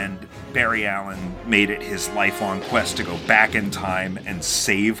 and Barry Allen made it his lifelong quest to go back in time and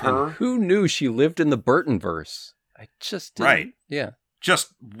save her. And who knew she lived in the Burtonverse? I just didn't. Right. Yeah.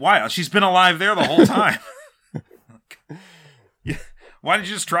 Just wild. She's been alive there the whole time. Yeah. Why did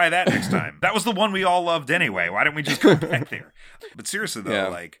you just try that next time? That was the one we all loved anyway. Why didn't we just go back there? But seriously, though,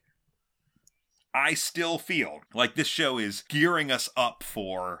 like, I still feel like this show is gearing us up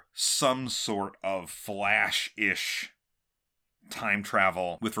for some sort of Flash-ish time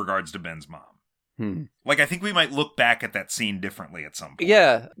travel with regards to Ben's mom. Like, I think we might look back at that scene differently at some point.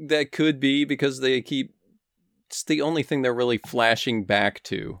 Yeah, that could be because it's the only thing they're really flashing back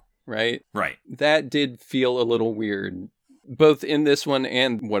to, right? Right. That did feel a little weird, both in this one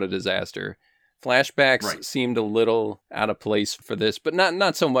and What a Disaster. Flashbacks seemed a little out of place for this, but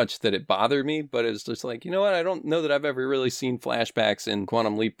not so much that it bothered me, but it was just like, you know what? I don't know that I've ever really seen flashbacks in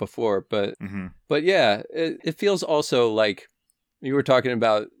Quantum Leap before, but yeah, it feels also like you were talking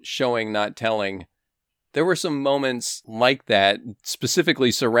about showing, not telling. There were some moments like that,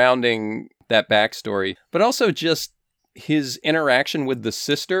 specifically surrounding that backstory, but also just his interaction with the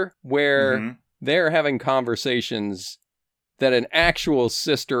sister, where they're having conversations that an actual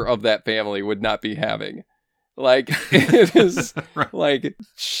sister of that family would not be having. Like, it is like,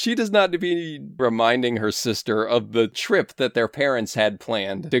 she does not be reminding her sister of the trip that their parents had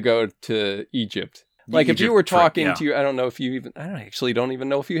planned to go to Egypt. Like, if you were talking to, I don't know if you even, I actually don't even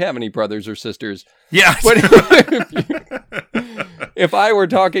know if you have any brothers or sisters. Yeah. But if I were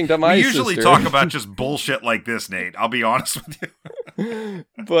talking to my sister. We usually talk about just bullshit like this, Nate. I'll be honest with you.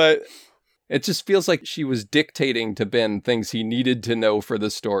 But it just feels like she was dictating to Ben things he needed to know for the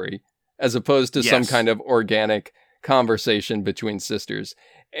story, as opposed to some kind of organic conversation between sisters.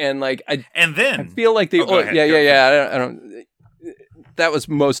 And like, I feel like the I don't. That was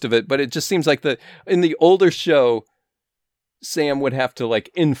most of it, but it just seems like in the older show, Sam would have to like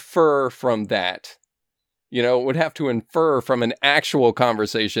infer from that, would have to infer from an actual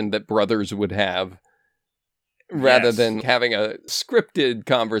conversation that brothers would have, rather than having a scripted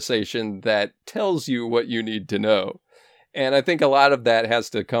conversation that tells you what you need to know. And I think a lot of that has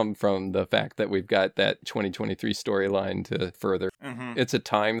to come from the fact that we've got that 2023 storyline to further. It's a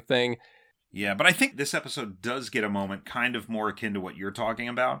time thing. Yeah, but I think this episode does get a moment kind of more akin to what you're talking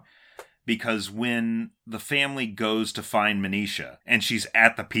about, because when the family goes to find Manisha and she's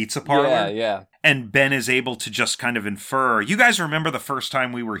at the pizza parlor, and Ben is able to just kind of infer, you guys remember the first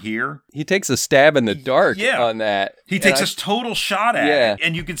time we were here? He takes a stab in the dark on that. He takes a total shot at it,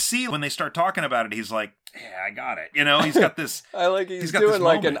 and you can see when they start talking about it, he's like, yeah, I got it. He's got this. I like he's doing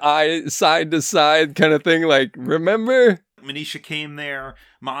like an eye side to side kind of thing, like, remember? Manisha came there,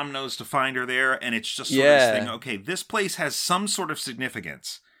 mom knows to find her there, and it's just sort of this thing, okay, this place has some sort of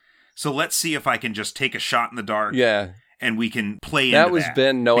significance, so let's see if I can just take a shot in the dark, and we can play into that. That was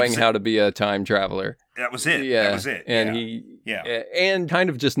Ben knowing how to be a time traveler. That was it. Yeah. That was it. And and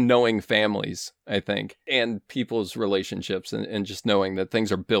kind of just knowing families, I think, and people's relationships, and just knowing that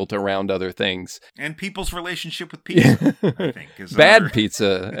things are built around other things. And people's relationship with pizza, I think. Is bad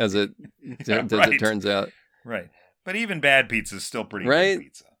pizza, as it turns out. Right. But even bad pizza is still pretty good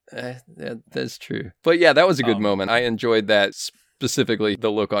pizza. That's true. But yeah, that was a good moment. I enjoyed that, specifically the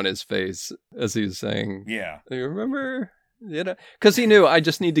look on his face as he was saying, you remember? Because he knew, I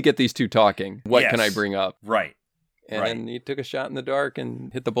just need to get these two talking. What can I bring up? Right. And he took a shot in the dark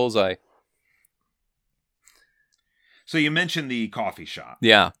and hit the bullseye. So you mentioned the coffee shop.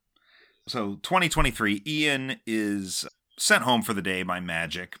 Yeah. So 2023, Ian is sent home for the day by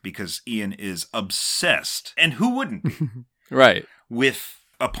magic because Ian is obsessed, and who wouldn't be? Right.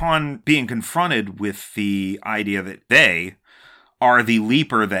 Upon being confronted with the idea that they are the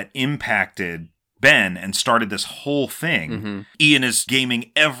leaper that impacted Ben and started this whole thing, Ian is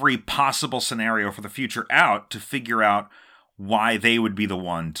gaming every possible scenario for the future out to figure out why they would be the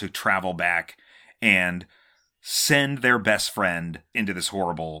one to travel back and send their best friend into this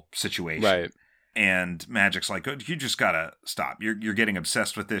horrible situation. Right. And Magic's like, oh, you just gotta stop. You're getting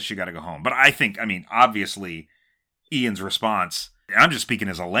obsessed with this. You gotta go home. But I mean, obviously, Ian's response, I'm just speaking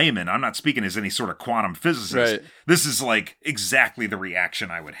as a layman. I'm not speaking as any sort of quantum physicist. Right. This is like exactly the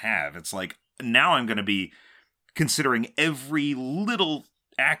reaction I would have. It's like, now I'm going to be considering every little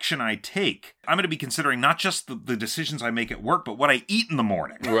action I take. I'm going to be considering not just the decisions I make at work, but what I eat in the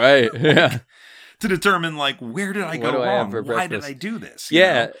morning. Right. Yeah. To determine, like, where did I go wrong? Why did I do this? You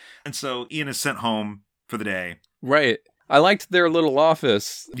know? And so Ian is sent home for the day. Right. I liked their little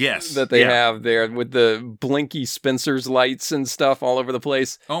office that they have there with the blinky Spencer's lights and stuff all over the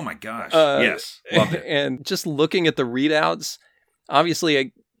place. Oh my gosh. Yes. Loved it. And just looking at the readouts,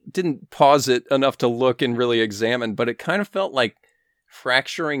 obviously didn't pause it enough to look and really examine, but it kind of felt like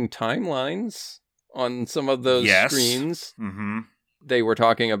fracturing timelines on some of those screens. Mm-hmm. They were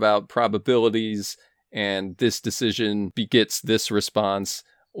talking about probabilities and this decision begets this response,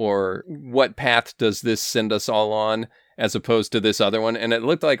 or what path does this send us all on as opposed to this other one. And it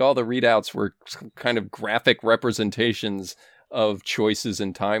looked like all the readouts were kind of graphic representations of choices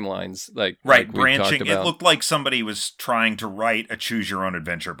and timelines. Like branching. It looked like somebody was trying to write a choose your own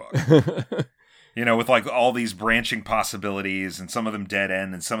adventure book. With like all these branching possibilities, and some of them dead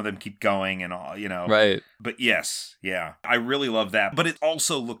end and some of them keep going and all, Right. But yes, yeah, I really love that. But it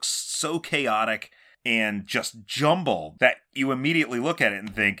also looks so chaotic and just jumbled that you immediately look at it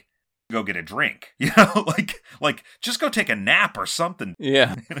and think, go get a drink, like just go take a nap or something.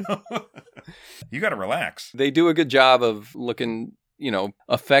 Yeah. You got to relax. They do a good job of looking,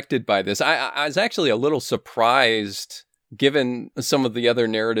 affected by this. I was actually a little surprised, given some of the other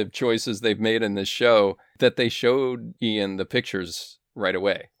narrative choices they've made in this show, that they showed Ian the pictures right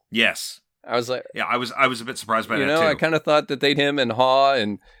away. Yes. I was like, yeah, I was a bit surprised by that too. I kind of thought that they'd him and Haw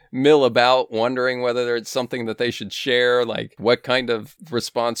and mill about, wondering whether it's something that they should share, like what kind of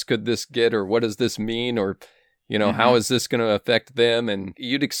response could this get, or what does this mean, or how is this going to affect them? And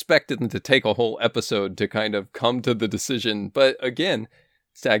you'd expect them to take a whole episode to kind of come to the decision, but again,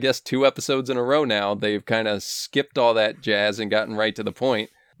 I guess 2 episodes in a row now, they've kind of skipped all that jazz and gotten right to the point.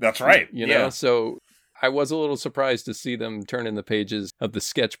 That's right. So I was a little surprised to see them turn in the pages of the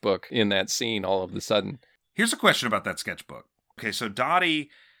sketchbook in that scene all of a sudden. Here's a question about that sketchbook. Okay, so Dottie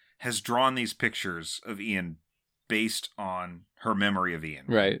has drawn these pictures of Ian based on her memory of Ian.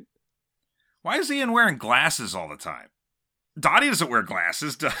 Right. Why is Ian wearing glasses all the time? Dottie doesn't wear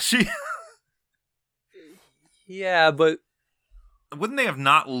glasses, does she? Yeah, but wouldn't they have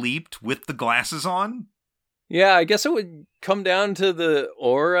not leaped with the glasses on? Yeah, I guess it would come down to the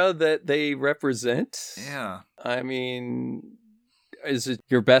aura that they represent. Yeah. I mean, is it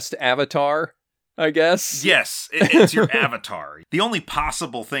your best avatar, I guess? Yes, it's your avatar. The only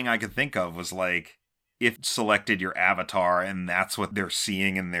possible thing I could think of was like, if selected your avatar and that's what they're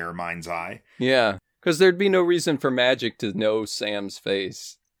seeing in their mind's eye. Yeah, because there'd be no reason for Magic to know Sam's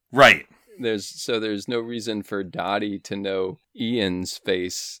face. Right. There's no reason for Dottie to know Ian's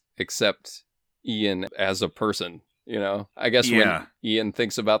face except Ian as a person, I guess when Ian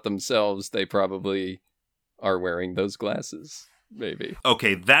thinks about themselves, they probably are wearing those glasses, maybe.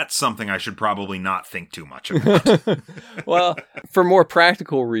 Okay, that's something I should probably not think too much about. Well, for more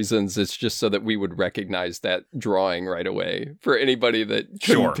practical reasons, it's just so that we would recognize that drawing right away. For anybody that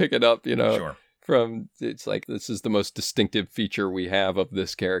couldn't pick it up, Sure. It's like, this is the most distinctive feature we have of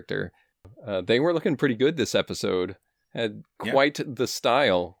this character. They were looking pretty good this episode. Had quite the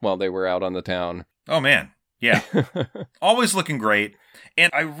style while they were out on the town. Oh, man. Yeah. Always looking great. And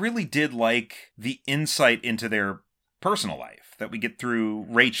I really did like the insight into their personal life that we get through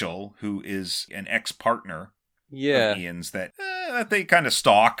Rachel, who is an ex-partner of Ian's that they kind of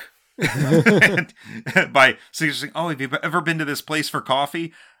stalk by suggesting, oh, have you ever been to this place for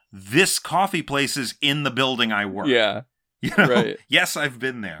coffee? This coffee place is in the building I work. Yeah. Right. Yes, I've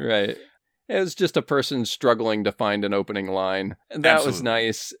been there. Right. It was just a person struggling to find an opening line. And that was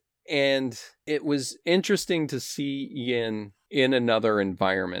nice. And it was interesting to see Ian in another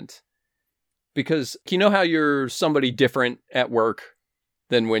environment. Because you know how you're somebody different at work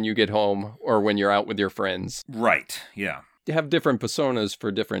than when you get home or when you're out with your friends? Right, yeah. You have different personas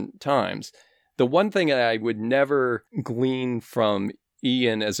for different times. The one thing that I would never glean from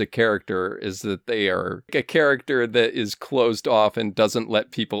Ian as a character is that they are a character that is closed off and doesn't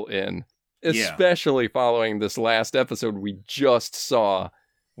let people in. Especially following this last episode we just saw,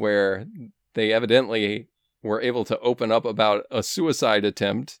 where they evidently were able to open up about a suicide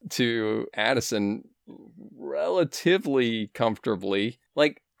attempt to Addison relatively comfortably.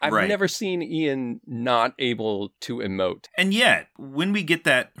 Like, I've never seen Ian not able to emote. And yet, when we get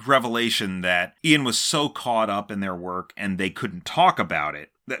that revelation that Ian was so caught up in their work and they couldn't talk about it,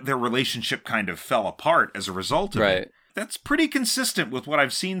 that their relationship kind of fell apart as a result of it, that's pretty consistent with what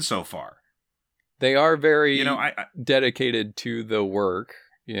I've seen so far. They are very dedicated to the work.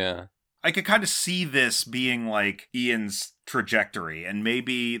 Yeah. I could kind of see this being like Ian's trajectory, and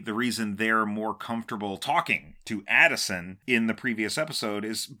maybe the reason they're more comfortable talking to Addison in the previous episode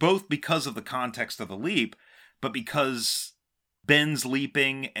is both because of the context of the leap, but because Ben's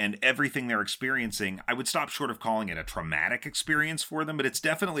leaping and everything they're experiencing, I would stop short of calling it a traumatic experience for them, but it's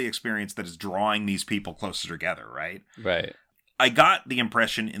definitely an experience that is drawing these people closer together, right? Right. I got the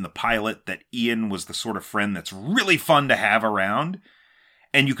impression in the pilot that Ian was the sort of friend that's really fun to have around,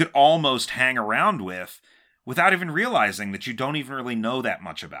 and you could almost hang around with without even realizing that you don't even really know that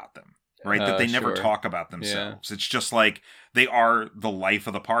much about them, right? That they never talk about themselves. Yeah. It's just like they are the life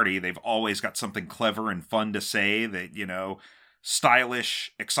of the party. They've always got something clever and fun to say, that, you know,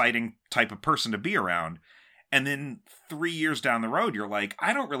 stylish, exciting type of person to be around. And then 3 years down the road, you're like,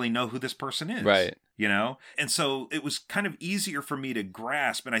 I don't really know who this person is. Right. You know? And so it was kind of easier for me to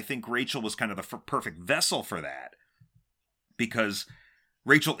grasp. And I think Rachel was kind of the perfect vessel for that. Because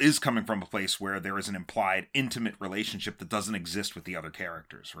Rachel is coming from a place where there is an implied intimate relationship that doesn't exist with the other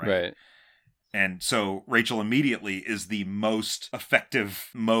characters, right? Right. And so Rachel immediately is the most effective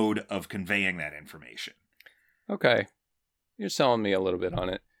mode of conveying that information. Okay. You're selling me a little bit on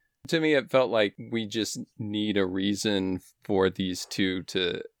it. To me, it felt like we just need a reason for these two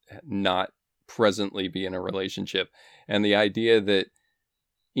to not presently be in a relationship. And the idea that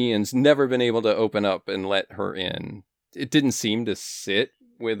Ian's never been able to open up and let her in, it didn't seem to sit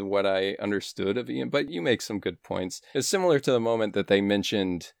with what I understood of Ian, but you make some good points. It's similar to the moment that they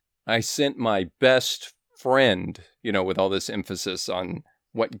mentioned, I sent my best friend, you know, with all this emphasis on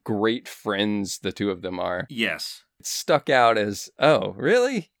what great friends the two of them are. Yes. It stuck out as, oh,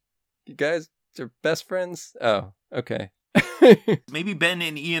 really? You guys are best friends? Oh, okay. Maybe Ben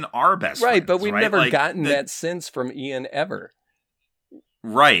and Ian are best friends. Right, but we've never like, gotten that sense from Ian ever.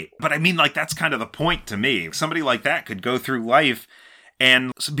 Right. But I mean, like, that's kind of the point to me. Somebody like that could go through life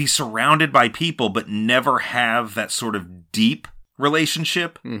and be surrounded by people, but never have that sort of deep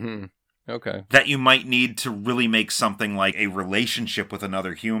relationship. Mm-hmm. Okay. That you might need to really make something like a relationship with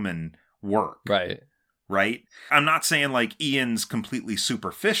another human work. Right. Right? I'm not saying like Ian's completely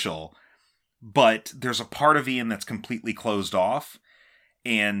superficial, but there's a part of Ian that's completely closed off.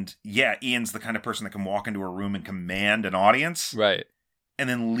 And yeah, Ian's the kind of person that can walk into a room and command an audience. Right. And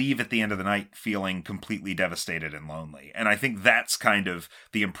then leave at the end of the night feeling completely devastated and lonely. And I think that's kind of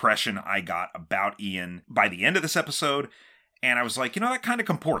the impression I got about Ian by the end of this episode. And I was like, you know, that kind of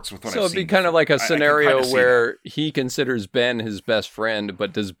comports with what I've seen. So it'd be kind of like a scenario I where he considers Ben his best friend,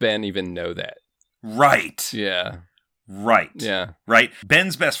 but does Ben even know that? Right. Yeah. Right. Yeah. Right.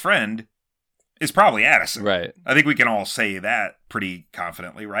 Ben's best friend is probably Addison. Right. I think we can all say that pretty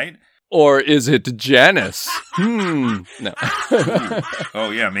confidently, right? Or is it Janice? No. Oh,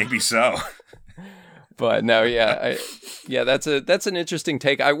 yeah, maybe so. But no, yeah. That's an interesting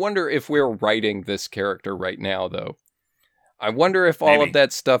take. I wonder if we're writing this character right now, though. I wonder if all of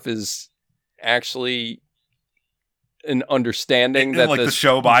that stuff is actually an understanding that like the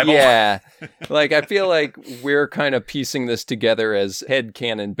show Bible. Yeah. Like, I feel like we're kind of piecing this together as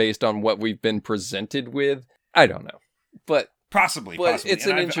headcanon based on what we've been presented with. I don't know. But Possibly. It's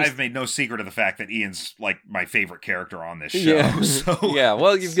and I've made no secret of the fact that Ian's like my favorite character on this show. Yeah. So. Yeah.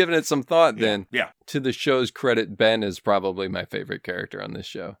 Well, you've given it some thought then. Yeah. To the show's credit, Ben is probably my favorite character on this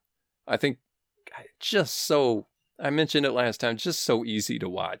show. I think I mentioned it last time, just so easy to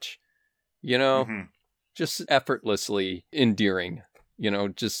watch. You know? Mm-hmm. Just effortlessly endearing. You know,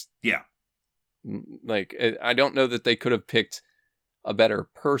 just... Yeah. Like, I don't know that they could have picked a better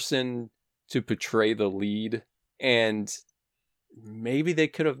person to portray the lead. And maybe they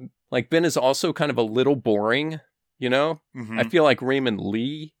could have... Like, Ben is also kind of a little boring, you know? Mm-hmm. I feel like Raymond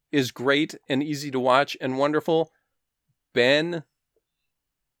Lee is great and easy to watch and wonderful. Ben,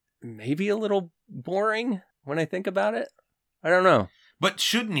 maybe a little boring when I think about it. I don't know. But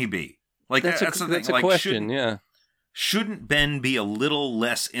shouldn't he be? Like, that's the thing. That's a like, question, yeah. Shouldn't Ben be a little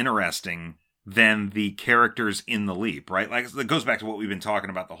less interesting than the characters in The Leap, right? Like, it goes back to what we've been talking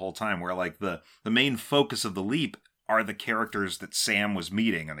about the whole time, where, like, the main focus of The Leap are the characters that Sam was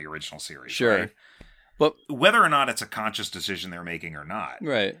meeting in the original series, sure. Right? But whether or not it's a conscious decision they're making or not,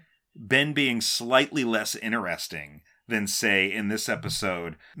 right? Ben being slightly less interesting than, say, in this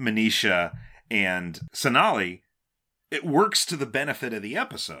episode, Manisha and Sonali, it works to the benefit of the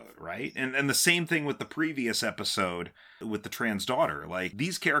episode, right? And the same thing with the previous episode with the trans daughter. Like,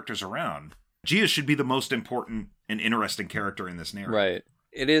 these characters around, Gia should be the most important and interesting character in this narrative. Right.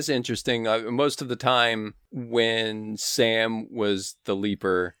 It is interesting. Most of the time when Sam was the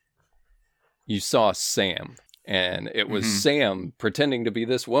leaper, you saw Sam. And it was Sam pretending to be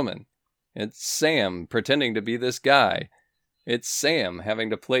this woman. It's Sam pretending to be this guy. It's Sam having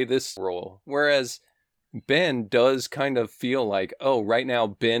to play this role. Whereas Ben does kind of feel like, oh, right now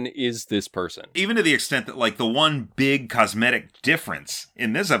Ben is this person. Even to the extent that, like, the one big cosmetic difference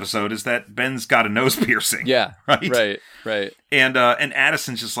in this episode is that Ben's got a nose piercing. Yeah, right. And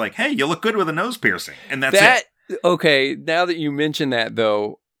Addison's just like, hey, you look good with a nose piercing. And that's it. Okay, now that you mention that,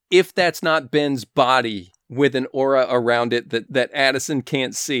 though, if that's not Ben's body with an aura around it that Addison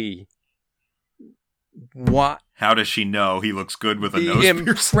can't see, what? How does she know he looks good with a nose piercing?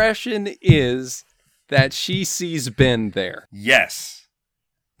 The impression is that she sees Ben there. Yes.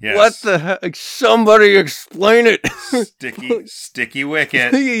 What the heck? Somebody explain it. Sticky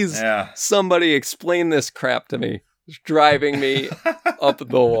wicket. Please, Yeah. somebody explain this crap to me. It's driving me up the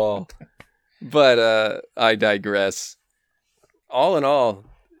wall. But I digress. All in all,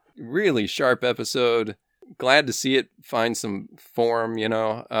 really sharp episode. Glad to see it find some form, you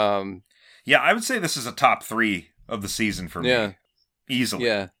know. Yeah, I would say this is a top 3 of the season for me. Easily.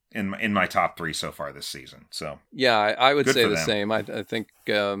 Yeah. In my top 3 so far this season. So yeah, I would say the same. I think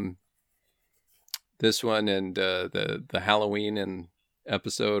this one and the Halloween and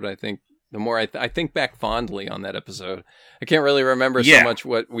episode, I think the more I think back fondly on that episode. I can't really remember so much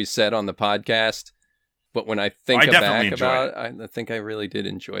what we said on the podcast, but when I think back about it, I think I really did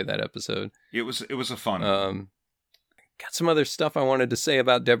enjoy that episode. It was a fun one. Got some other stuff I wanted to say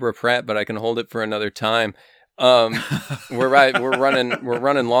about Deborah Pratt, but I can hold it for another time. We're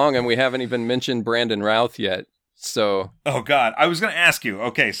running long, and we haven't even mentioned Brandon Routh yet. So, oh God, I was going to ask you.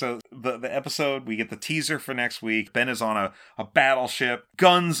 Okay, so the episode, we get the teaser for next week. Ben is on a battleship.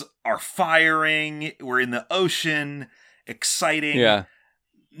 Guns are firing. We're in the ocean. Exciting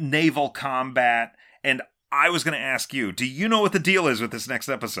naval combat. And I was going to ask you, do you know what the deal is with this next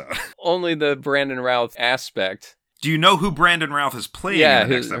episode? Only the Brandon Routh aspect. Do you know who Brandon Routh is playing in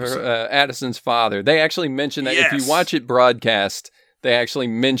the next episode? Addison's father. They actually mention that if you watch it broadcast, they actually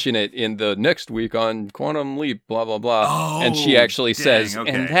mention it in the next week on Quantum Leap, blah, blah, blah. Oh, and she actually says,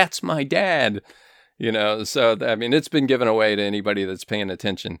 and that's my dad. You know, so, I mean, it's been given away to anybody that's paying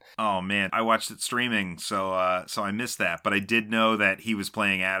attention. Oh, man. I watched it streaming, so I missed that. But I did know that he was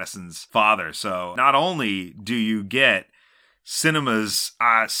playing Addison's father. So not only do you get cinema's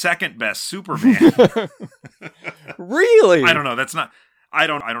second best Superman. Really? I don't know. That's not... I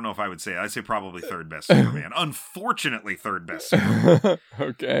don't know if I would say it. I'd say probably third best Superman. Unfortunately, third best Superman.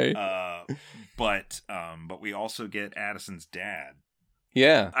 Okay. But we also get Addison's dad.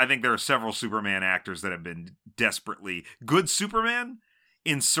 Yeah. I think there are several Superman actors that have been desperately good Superman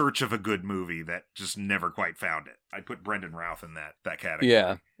in search of a good movie that just never quite found it. I'd put Brendan Routh in that category.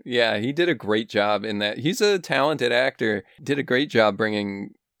 Yeah. Yeah, he did a great job in that. He's a talented actor. Did a great job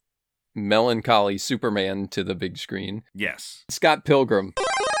bringing melancholy Superman to the big screen. Yes. Scott Pilgrim.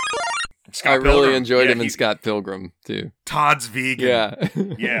 I really enjoyed him in Scott Pilgrim, too. Todd's vegan. Yeah.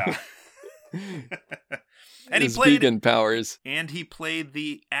 Yeah. And his vegan powers. And he played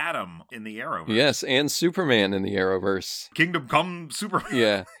the Atom in the Arrowverse. Yes, and Superman in the Arrowverse. Kingdom Come Superman.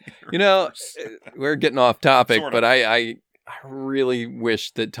 Yeah. You know, we're getting off topic, but I really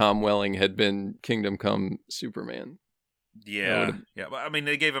wish that Tom Welling had been Kingdom Come Superman. Yeah. Yeah. Well, I mean,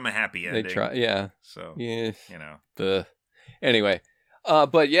 they gave him a happy ending. They try, yeah. So, yeah. You know. Anyway.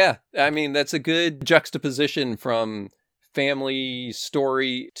 But yeah, I mean, that's a good juxtaposition from family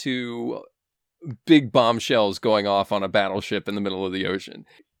story to big bombshells going off on a battleship in the middle of the ocean.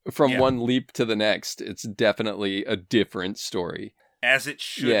 From one leap to the next, it's definitely a different story. As it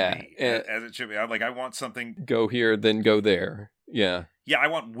should be. As it should be. I want something... Go here, then go there. Yeah. Yeah, I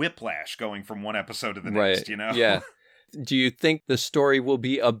want whiplash going from one episode to the next, you know? Yeah. Do you think the story will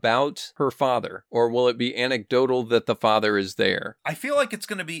be about her father, or will it be anecdotal that the father is there? I feel like it's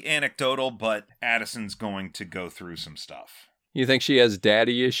going to be anecdotal, but Addison's going to go through some stuff. You think she has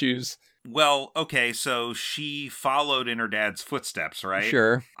daddy issues? Well, okay, so she followed in her dad's footsteps, right?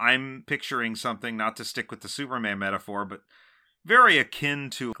 Sure. I'm picturing something, not to stick with the Superman metaphor, but very akin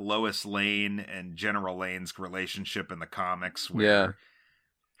to Lois Lane and General Lane's relationship in the comics, where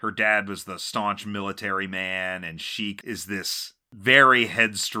her dad was the staunch military man, and she is this very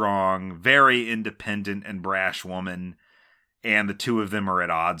headstrong, very independent and brash woman, and the two of them are at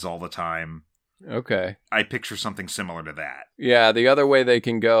odds all the time. Okay. I picture something similar to that. Yeah, the other way they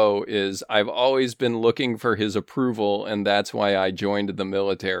can go is, I've always been looking for his approval, and that's why I joined the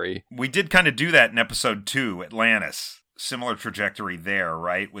military. We did kind of do that in episode 2, Atlantis. Similar trajectory there,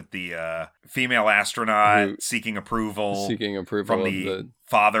 right? With the female astronaut seeking approval from the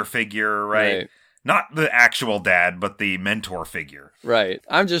father figure, right? Not the actual dad, but the mentor figure. Right.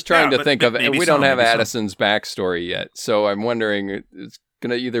 I'm just trying to think of it. We don't have Addison's backstory yet, so I'm wondering, it's going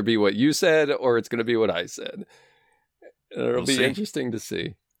to either be what you said or it's going to be what I said. It'll be interesting to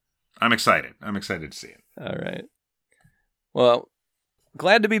see. I'm excited. I'm excited to see it. All right. Well,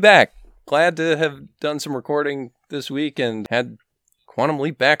 glad to be back. Glad to have done some recording this week and had Quantum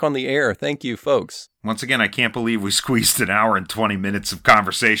Leap back on the air. Thank you, folks. Once again, I can't believe we squeezed an hour and 20 minutes of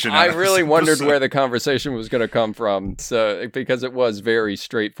conversation. I really wondered where the conversation was going to come from, because it was very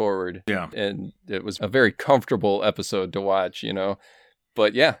straightforward. Yeah. And it was a very comfortable episode to watch, you know.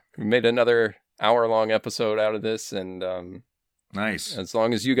 But yeah, we made another hour-long episode out of this, and Nice. As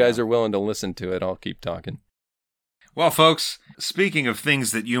long as you guys are willing to listen to it, I'll keep talking. Well, folks, speaking of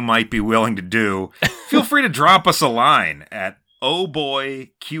things that you might be willing to do, feel free to drop us a line at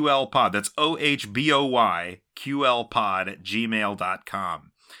Boy QLPod. That's OHBOY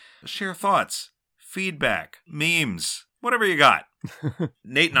QLPod@gmail.com. Share thoughts, feedback, memes, whatever you got.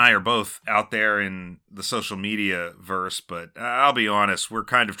 Nate and I are both out there in the social media verse, but I'll be honest, we're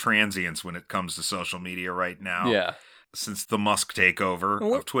kind of transients when it comes to social media right now. Yeah. Since the Musk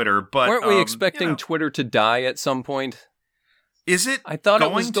takeover of Twitter. But weren't we expecting Twitter to die at some point? Is it? I thought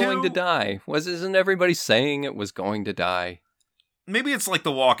it was going to die. Isn't everybody saying it was going to die? Maybe it's like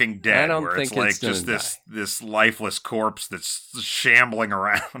The Walking Dead, where it's like just this lifeless corpse that's shambling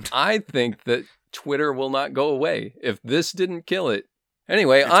around. I think that Twitter will not go away if this didn't kill it.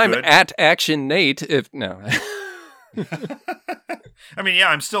 Anyway, I'm good. at Action Nate. No. I mean, yeah,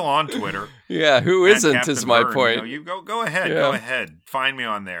 I'm still on Twitter. Yeah, who isn't is my point. You go ahead, go ahead. Find me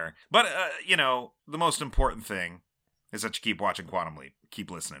on there. But, the most important thing is that you keep watching Quantum Leap.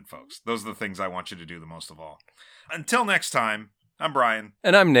 Keep listening, folks. Those are the things I want you to do the most of all. Until next time, I'm Brian.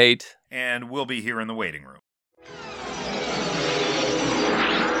 And I'm Nate. And we'll be here in the waiting room.